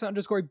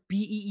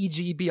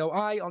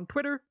ALX_BEEGBOI on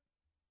Twitter.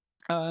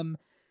 And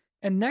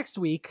next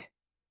week,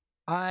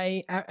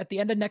 at the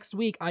end of next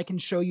week, I can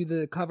show you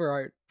the cover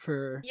art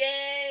for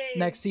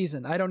next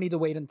season. I don't need to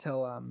wait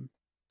until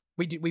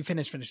we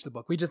finish the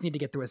book. We just need to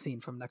get through a scene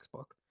from next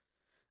book.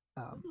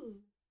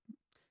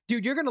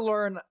 Dude, you're gonna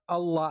learn a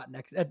lot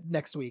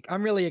next week.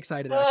 I'm really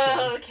excited.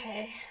 Actually,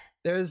 okay.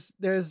 There's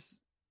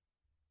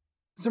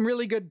some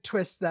really good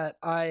twists that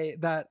I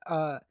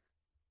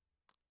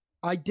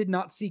did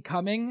not see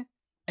coming,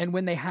 and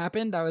when they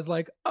happened, I was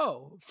like,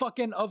 oh,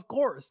 fucking of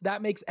course.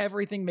 That makes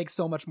everything make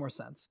so much more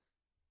sense.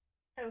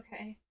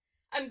 Okay.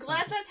 I'm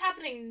glad that's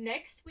happening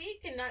next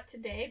week and not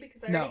today,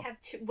 because I already have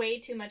way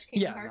too much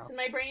Kingdom Hearts in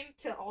my brain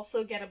to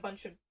also get a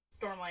bunch of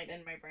Stormlight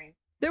in my brain.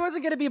 There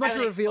wasn't going to be a bunch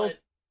of reveals,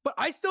 but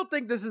I still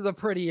think this is a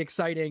pretty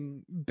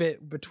exciting bit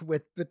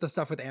with the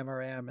stuff with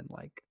Amaram and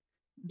like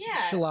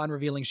Shallan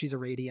revealing she's a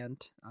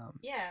Radiant.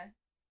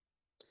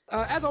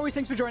 As always,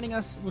 thanks for joining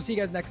us. We'll see you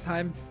guys next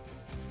time.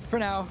 For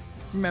now,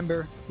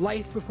 remember,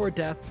 life before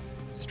death,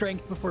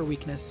 strength before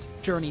weakness,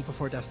 journey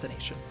before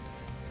destination.